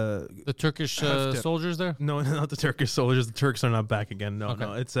 The Turkish soldiers there? No, not the Turkish soldiers. The Turks are not back again. No, Okay.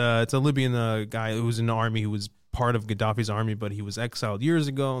 no. It's a Libyan guy who was in the army who was part of Gaddafi's army, but he was exiled years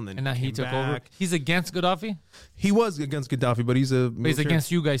ago, and then And now he came took back. over. He's against Gaddafi, He was against Gaddafi, but he's but he's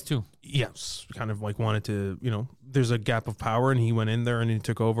against you guys too. Yes, kind of wanted to, there's a gap of power, and he went in there and he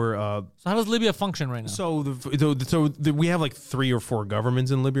took over. So how does Libya function right now? So we have 3 or 4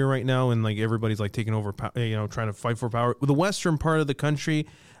 governments in Libya right now, and everybody's taking over, trying to fight for power. The western part of the country,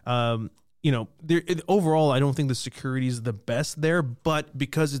 overall, I don't think the security is the best there, but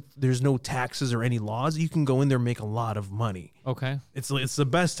because there's no taxes or any laws, you can go in there and make a lot of money. Okay. It's the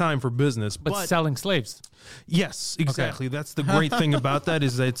best time for business, But selling slaves. Yes, exactly. That's the great thing about that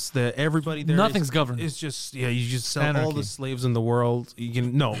is that it's everybody there. Nothing's governed. It's just you just sell all Anarchy. the slaves in the world. You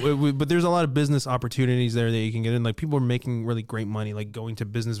can but there's a lot of business opportunities there that you can get in. People are making really great money, going to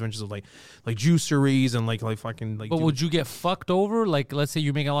business ventures of like juiceries and fucking But would you get fucked over? Let's say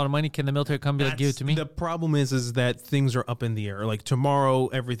you're making a lot of money, can the military come be give it to me? The problem is that things are up in the air. Tomorrow,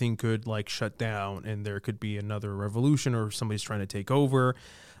 everything could shut down, and there could be another revolution, or somebody's trying to take over.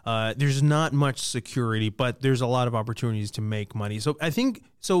 There's not much security, but there's a lot of opportunities to make money. So I think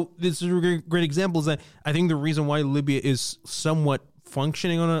this is a great example. Is that I think the reason why Libya is somewhat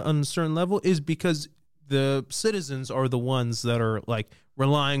functioning on a certain level is because the citizens are the ones that are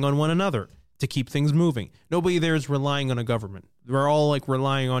relying on one another to keep things moving. Nobody there is relying on a government. We're all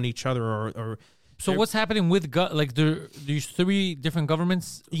relying on each other or So what's happening with there's 3 different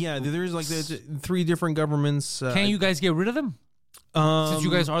governments? Yeah, there's there's 3 different governments. Can you guys get rid of them? Since you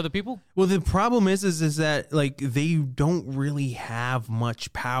guys are the people? Well, the problem is that they don't really have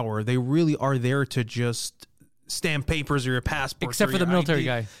much power. They really are there to just stamp papers or your passport, Except for the military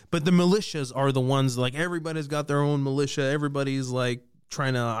guy. But the militias are the ones everybody's got their own militia. Everybody's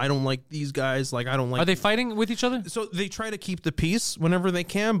trying to. I don't like these guys. I don't like. Are they fighting with each other? So they try to keep the peace whenever they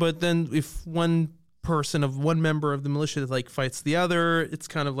can. But then if one member of the militia fights the other, it's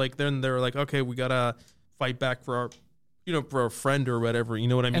kind of then they're okay, we gotta fight back for our. For a friend or whatever, you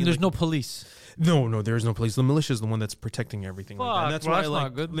know what I mean? And there's no police. No, there's no police. The militia is the one that's protecting everything. Fuck, And that's well, why that's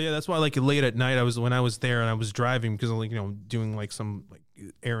not good. Yeah, that's why late at night when I was there and I was driving because doing some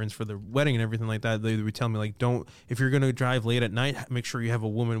errands for the wedding and everything like that. They would tell me if you're gonna drive late at night, make sure you have a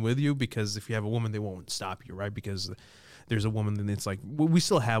woman with you, because if you have a woman, they won't stop you, right? Because there's a woman, then it's we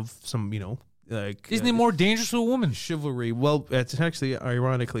still have some Isn't it more dangerous to a woman? Chivalry. Well, it's actually,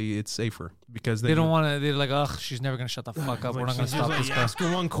 ironically, it's safer because they don't want to. They're ugh, she's never gonna shut the fuck up. We're not gonna stop this guy. Ask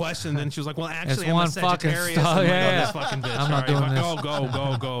her one question, and then she was like, "Well, actually, I'm one a fucking Sagittarius." stop. I'm Yeah. this fucking bitch. I'm not All doing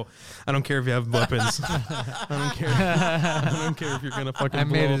right, go. I don't care if you have weapons. I don't care. I don't care if you're gonna fucking. I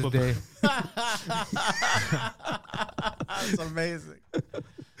made blow his up day. That's amazing.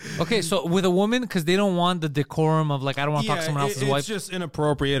 Okay, so with a woman, because they don't want the decorum of I don't want to talk to someone else's wife. It's just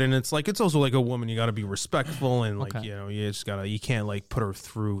inappropriate, and it's it's also a woman. You got to be respectful, and Okay. you just gotta. You can't put her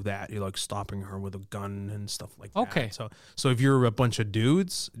through that. You're stopping her with a gun and stuff like that. Okay. So if you're a bunch of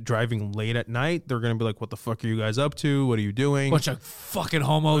dudes driving late at night, they're gonna be like, "What the fuck are you guys up to? What are you doing?" Bunch of fucking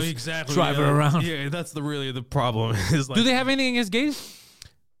homos driving yeah. around. Yeah, that's really the problem. Is Do they have anything against gays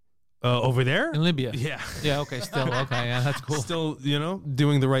over there in Libya? Yeah. Yeah. Okay. Still. Okay. Yeah. That's cool. Still,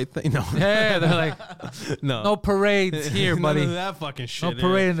 doing the right thing. No. Yeah. They're no parades here, buddy. None of that fucking shit. No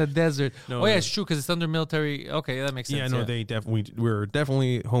parade in the desert. No, oh yeah, no. it's true because it's under military. Okay, that makes sense. Yeah, no, they we're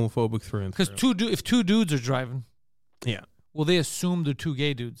definitely homophobic through and through. Because if 2 dudes are driving, Yeah. will they assume they're 2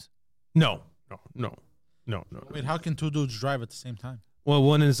 gay dudes? No. Wait, how can 2 dudes drive at the same time? Well,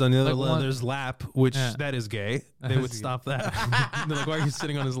 one is on the other. One- There's lap, which Yeah. that is gay. That They is would gay. stop that. They're like, "Why are you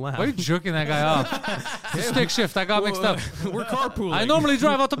sitting on his lap?" Why are you jerking that guy off? It's a stick shift. I got mixed up. We're carpooling. I normally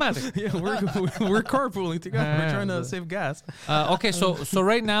drive automatic. Yeah, we're carpooling together. Yeah, We're trying to but- save gas. Okay, so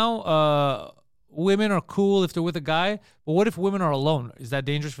right now, women are cool if they're with a guy, but what if women are alone? Is that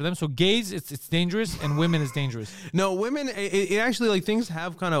dangerous for them? So gays, it's dangerous, and women is dangerous. No, women, it actually, like, things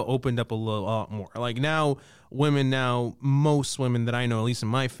have kind of opened up a lot more. Like, most women that I know, at least in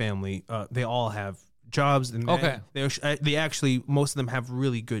my family, they all have jobs, and they actually, most of them have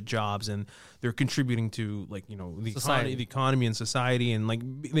really good jobs, and they're contributing to, like, you know, the economy and society, and, like,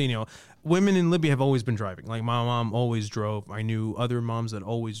 you know, women in Libya have always been driving. Like, my mom always drove. I knew other moms that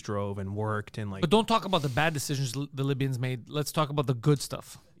always drove and worked, and, like. But don't talk about the bad decisions the Libyans made. Let's talk about the good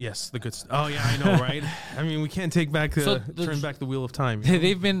stuff. Yes, the good stuff. Oh yeah, I know, right? I mean, we can't turn back the wheel of time. You know?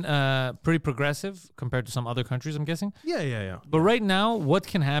 They've been pretty progressive compared to some other countries, I'm guessing. Yeah. But right now, what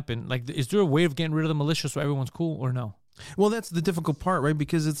can happen? Like, is there a way of getting rid of the militia so everyone's cool, or no? Well, that's the difficult part, right?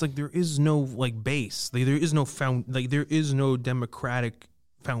 Because it's like there is no, like, base. Like, there is no there is no democratic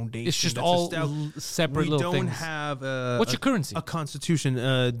foundation. It's just all separate little things. We don't have what's your currency? A constitution,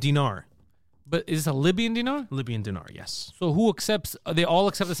 dinar. But is it a Libyan dinar? Libyan dinar, yes. So who accepts? They all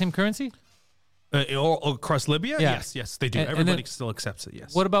accept the same currency? All across Libya? Yeah. Yes, they do. Everybody still accepts it.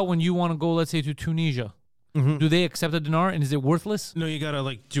 Yes. What about when you want to go, let's say, to Tunisia? Mm-hmm. Do they accept a dinar, and is it worthless? No, you gotta,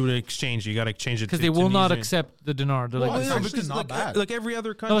 like, do an exchange. You gotta exchange it because they will not accept the dinar. They're because not bad. Like every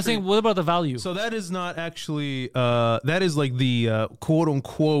other country. No, I was saying, what about the value? So that is not actually. That is like the quote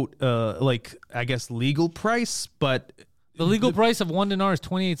unquote like, I guess, legal price, but the legal price of 1 dinar is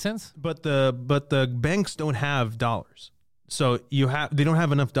 28 cents. But the banks don't have dollars, so they don't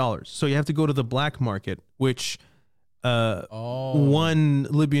have enough dollars. So you have to go to the black market, which. 1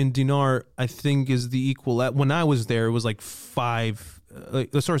 Libyan dinar, I think, is the equal. When I was there, it was like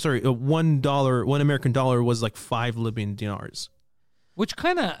 $1, 1 American dollar was like 5 Libyan dinars, which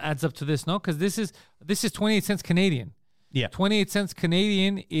kind of adds up to this, no? Because this is 28 cents Canadian. Yeah, 28 cents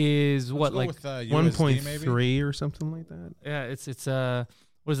Canadian is what, like 1.3 or something like that. Yeah, it's what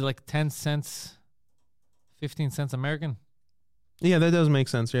is it, like 10 cents, 15 cents American? Yeah, that does make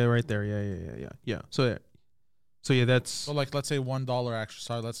sense. Yeah, right there. Yeah. So yeah, that's so, like, let's say $1 extra.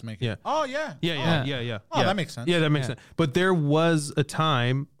 Sorry, let's make it. Yeah. Oh yeah. Yeah. Oh, that makes sense. Yeah, that makes sense. But there was a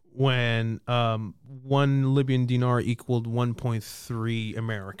time when 1 Libyan dinar equaled 1.3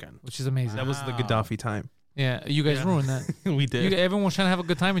 American, which is amazing. That was the Gaddafi time. Yeah, you guys ruined that. We did. Everyone was trying to have a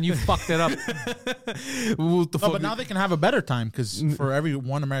good time, and you fucked it up. But now they can have a better time, because for every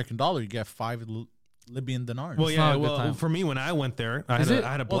 $1 American dollar, you get 5 Libyan dinars. Well, yeah. Well, for me, when I went there, I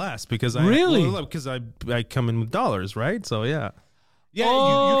had a blast because I come in with dollars, right? So yeah. Yeah,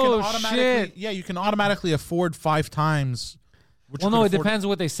 you can automatically. You can automatically afford 5 times. Well, it depends on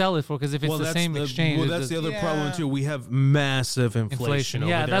what they sell it for, because if it's the same exchange. Well, that's the other problem too. We have massive inflation.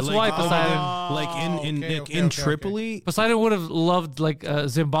 Yeah, over there. that's why Poseidon, in Tripoli, Poseidon would have loved, like,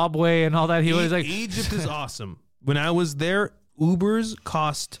 Zimbabwe and all that. He was like, Egypt is awesome. When I was there, Ubers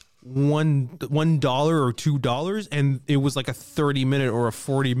cost $1 or $2, and it was like a 30-minute or a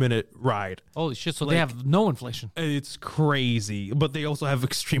 40-minute ride. Holy shit! So they have no inflation. It's crazy, but they also have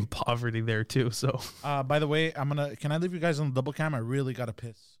extreme poverty there too. So, by the way, can I leave you guys on the double cam? I really gotta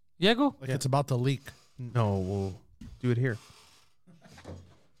piss. Yeah, go. It's about to leak. No, we'll do it here.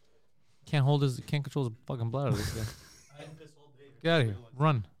 Can't control his fucking bladder. This guy. Get out of here!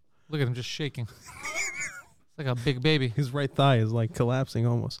 Run! Look at him just shaking. Like a big baby. His right thigh is, like, collapsing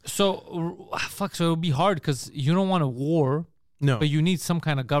almost. So, so it would be hard because you don't want a war. No. But you need some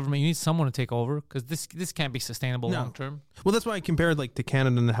kind of government. You need someone to take over, because this can't be sustainable long term. Well, that's why I compared, like, to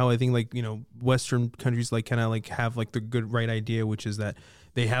Canada, and how I think, like, you know, Western countries, like, kind of, like, have, like, the good right idea, which is that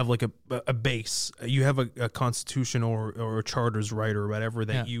they have, like, a base. You have a constitution or a charter's right or whatever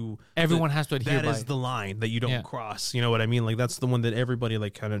that everyone has to adhere by. That is the line that you don't cross. You know what I mean? Like, that's the one that everybody,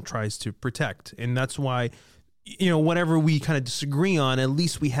 like, kind of tries to protect. And that's why, you know, whatever we kind of disagree on, at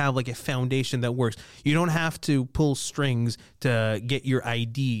least we have, like, a foundation that works. You don't have to pull strings to get your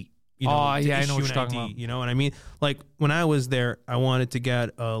ID. You know, I know what you're talking about. You know what I mean? Like, when I was there, I wanted to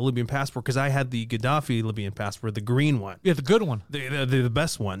get a Libyan passport because I had the Gaddafi Libyan passport, the green one. Yeah, the good one. The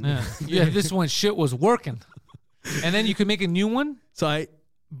best one. Yeah, this one shit was working. And then you could make a new one?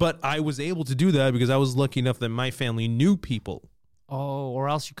 But I was able to do that because I was lucky enough that my family knew people. Oh, or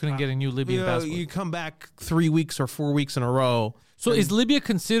else you couldn't get a new Libyan passport. You come back 3 weeks or 4 weeks in a row. So is Libya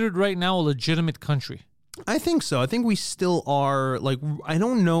considered right now a legitimate country? I think so. I think we still are. Like, I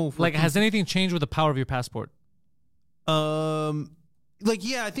don't know. Like, has anything changed with the power of your passport? Like,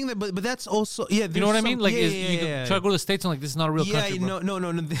 yeah, I think that, but that's also, yeah. You know what I mean? Like, you try to go to the States and, like, this is not a real country. Yeah, no.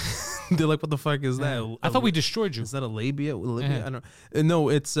 They're like, what the fuck is that? I thought we destroyed you. Is that a labia? I don't know. No,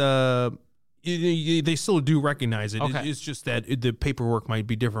 it's they still do recognize it. Okay. It's just that the paperwork might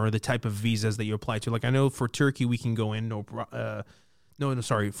be different, or the type of visas that you apply to. Like, I know for Turkey we can go in, no No,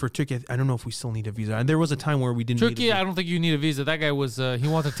 sorry. For Turkey, I don't know if we still need a visa. There was a time where we didn't. Turkey, need a visa. I don't think you need a visa. That guy was he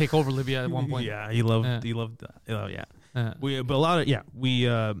wanted to take over Libya at one point. Yeah, he loved that. But a lot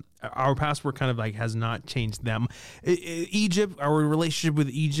of our passport kind of like has not changed them. Egypt, our relationship with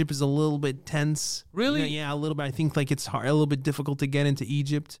Egypt is a little bit tense. Really? Yeah, a little bit. I think like it's hard, a little bit difficult to get into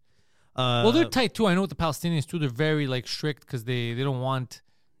Egypt. Well, they're tight too. I know with the Palestinians too, they're very like strict because they don't want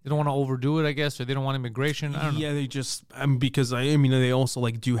to overdo it, I guess, or they don't want immigration. I don't know. Yeah, they just because they also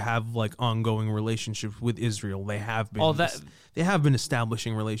like do have like ongoing relationships with Israel. They have been they have been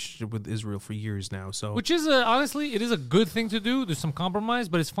establishing relationship with Israel for years now. So which is honestly, it is a good thing to do. There's some compromise,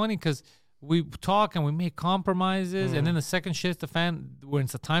 but it's funny because we talk and we make compromises, and then the second shit hits the fan, when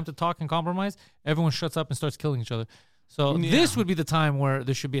it's the time to talk and compromise, everyone shuts up and starts killing each other. So this would be the time where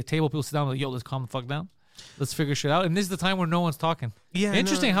there should be a table. People sit down and like, yo, let's calm the fuck down. Let's figure shit out. And this is the time where no one's talking. Yeah,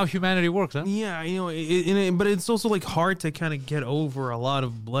 interesting how humanity works, huh? Yeah, but it's also like hard to kind of get over a lot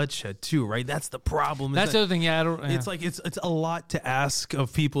of bloodshed too, right? That's the problem. That's the other thing. Yeah, it's like it's a lot to ask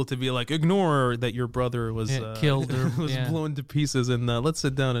of people to be like, ignore that your brother was killed or was blown to pieces, and let's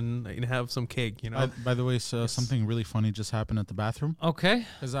sit down and have some cake. By the way, something really funny just happened at the bathroom. Okay,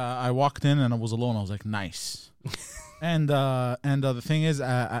 because I walked in and I was alone. I was like, nice. And the thing is,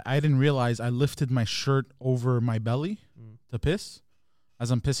 I didn't realize I lifted my shirt over my belly to piss as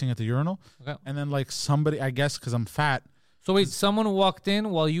I'm pissing at the urinal. Okay. And then like somebody, I guess because I'm fat. So wait, someone walked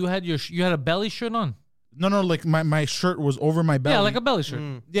in while you had you had a belly shirt on? No, like my shirt was over my belly. Yeah, like a belly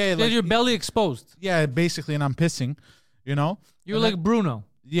shirt. Yeah, like your belly exposed. Yeah, basically, and I'm pissing, You were like Bruno.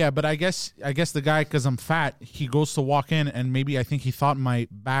 Yeah, but I guess the guy, because I'm fat, he goes to walk in, and maybe I think he thought my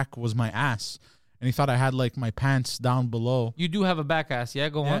back was my ass. And he thought I had like my pants down below. You do have a back ass, yeah?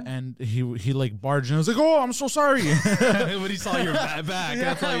 Go on. And he like barged in. I was like, oh, I'm so sorry. When he saw your back,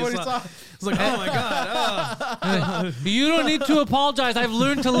 that's how he saw. It's like, oh my god. You don't need to apologize. I've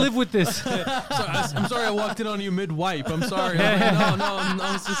learned to live with this. I'm sorry I walked in on you mid-wipe. I'm sorry.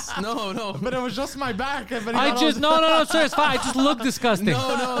 No. But it was just my back. No, sir, it's fine. I just look disgusting.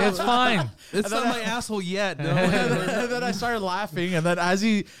 No. It's fine. It's not my asshole yet. No. And then I started laughing. And then as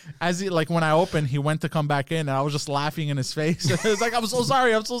he like when I opened, he went to come back in, and I was just laughing in his face. It was like, I'm so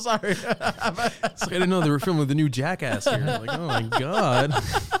sorry. It's like, I didn't know they were filming the new Jackass here. Like, oh my god.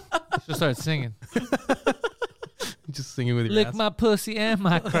 Just start singing. Just singing with your lick ass. my pussy and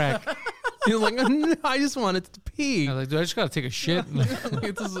my crack. He's like, no, I just wanted to pee. I was like, dude, I just gotta take a shit.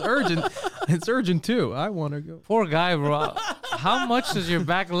 It's urgent. It's urgent too. I want to go. Poor guy, bro. How much does your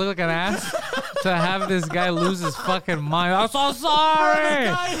back look like an ass to have this guy lose his fucking mind? I'm so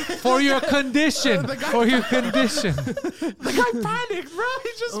sorry for your condition. For your condition. The guy panicked, bro. He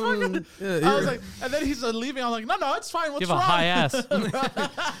just fucking. I was like, and then he's leaving. I'm like, no, it's fine. What's wrong? You have a high ass. I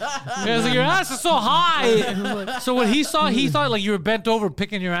was like, your ass is so high. So what he thought like you were bent over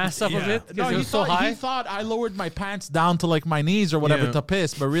picking your ass up a bit. No, he thought I lowered my pants down to like my knees or whatever to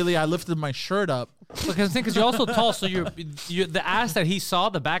piss, but really I lifted my shirt up. Because you're also tall, so you're the ass that he saw,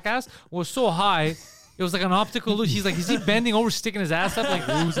 the back ass, was so high. It was like an optical illusion. He's like, is he bending over, sticking his ass up? Like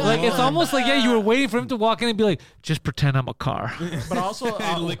it's almost like you were waiting for him to walk in and be like, just pretend I'm a car. But also,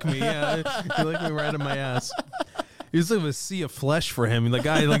 lick me, he licked me right in my ass. It was like a sea of flesh for him. The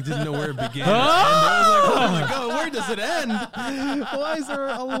guy didn't know where it began. And I was like, oh my god, where does it end? Why is there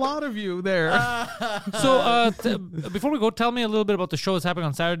a lot of you there? So before we go, tell me a little bit about the show that's happening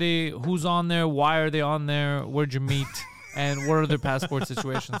on Saturday. Who's on there? Why are they on there? Where'd you meet? And what are their passport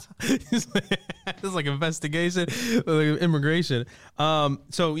situations? It's like investigation, like immigration.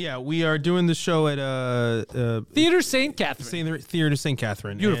 So yeah, we are doing the show at Theater St. Catherine. Theater St.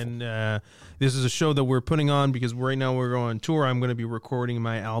 Catherine. Beautiful. And this is a show that we're putting on because right now we're going on tour. I'm going to be recording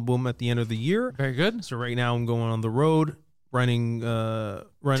my album at the end of the year. Very good. So right now I'm going on the road, running,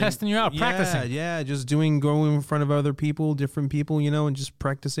 testing you out, practicing. Yeah, just going in front of other people, different people, and just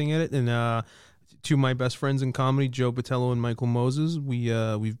practicing it. And two of my best friends in comedy, Joe Botello and Michael Moses, we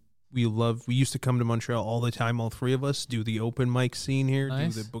used to come to Montreal all the time, all three of us, do the open mic scene here,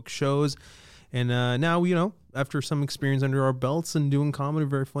 nice. Do the book shows. And now, after some experience under our belts and doing comedy,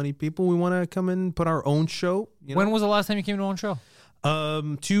 very funny people, we want to come in and put our own show. When was the last time you came to one show?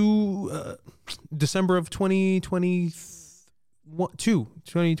 December of 2022,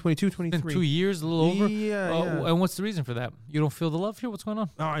 23. Been 2 years, a little over. Yeah. And what's the reason for that? You don't feel the love here? What's going on?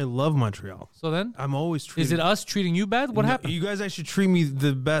 Oh, I love Montreal. So then? I'm always treating... Is it us treating you bad? What happened? You guys actually treat me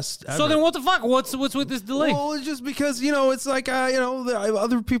the best ever. So then what the fuck? What's with this delay? Well, it's just because, it's like,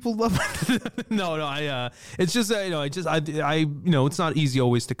 other people love... it's just, it's not easy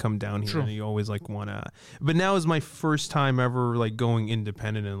always to come down here. True. And you always, want to... But now is my first time ever, going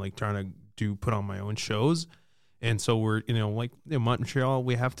independent and, trying to put on my own shows. And so we're, Montreal,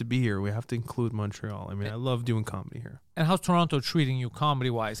 we have to be here. We have to include Montreal. I mean, I love doing comedy here. And how's Toronto treating you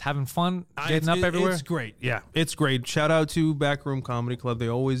comedy-wise? Having fun? Getting up everywhere? It's great. Yeah, it's great. Shout out to Backroom Comedy Club. They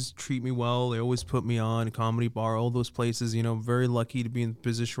always treat me well. They always put me on Comedy Bar, all those places. Very lucky to be in the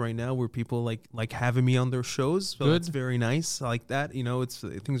position right now where people like having me on their shows. So Good. It's very nice. I like that.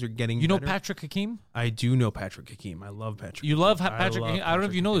 Things are getting You know better. Patrick Hakeem? I do know Patrick Hakeem. I love Patrick. You love Hakeem. Patrick Hakeem? I don't know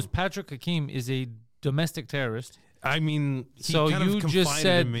if you know this. Hakeem. Patrick Hakeem is a domestic terrorist. I mean, So you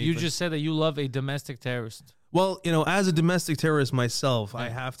just said that you love a domestic terrorist. Well, as a domestic terrorist myself, I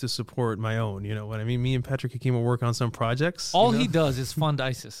have to support my own. You know what I mean? Me and Patrick Hakeem will work on some projects. All he does is fund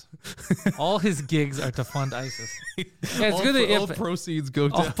ISIS. All his gigs are to fund ISIS. Yeah, it's good that all proceeds go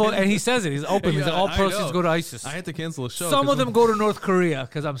to and he says it. He's open. He's like, all I proceeds know. go to ISIS. I had to cancel a show. Some of them go to North Korea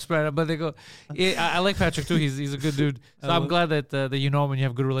because I'm spread, but they go. I like Patrick too. He's a good dude. So I'm glad that you know him and you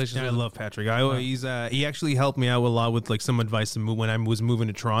have good relations Yeah, with I him. love Patrick. He actually helped me out a lot with some advice to move when I was moving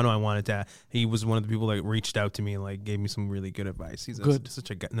to Toronto. He was one of the people that reached out to me and gave me some really good advice. He's such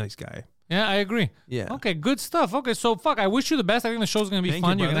a nice guy. Yeah, I agree. Yeah. Okay, good stuff. Okay, so I wish you the best. I think the show's going to be Thank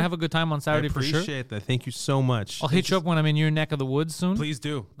fun. you, You're going to brother. have a good time on Saturday for sure. I appreciate that. Thank you so much. I'll hit you up when I'm in your neck of the woods soon. Please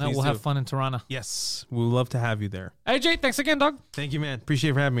do. We'll have fun in Toronto. Yes, we'd love to have you there. Hey, Jay, thanks again, dog. Thank you, man. Appreciate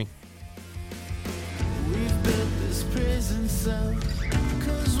you for having me. We've built this prison cell,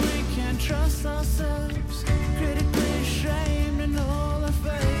 'cause we can't trust ourselves. Critically ashamed and all our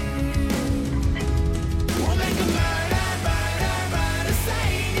faith. We'll make a murder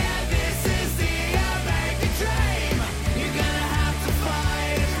scene. Yeah, this is the American dream. You're gonna have to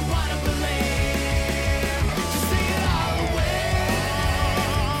fight if you wanna believe. Just sing it all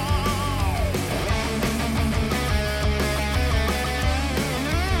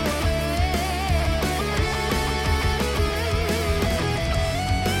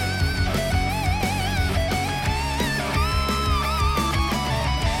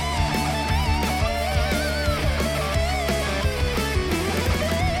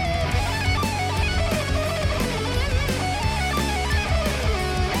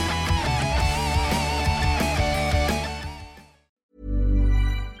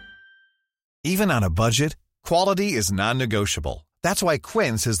Even on a budget, quality is non-negotiable. That's why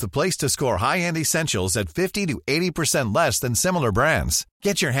Quince is the place to score high-end essentials at 50 to 80% less than similar brands.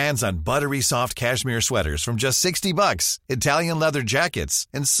 Get your hands on buttery soft cashmere sweaters from just $60, Italian leather jackets,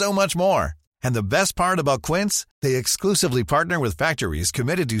 and so much more. And the best part about Quince, they exclusively partner with factories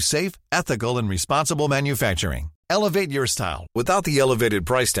committed to safe, ethical, and responsible manufacturing. Elevate your style without the elevated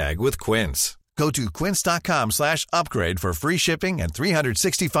price tag with Quince. Go to quince.com/upgrade for free shipping and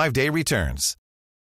 365-day returns.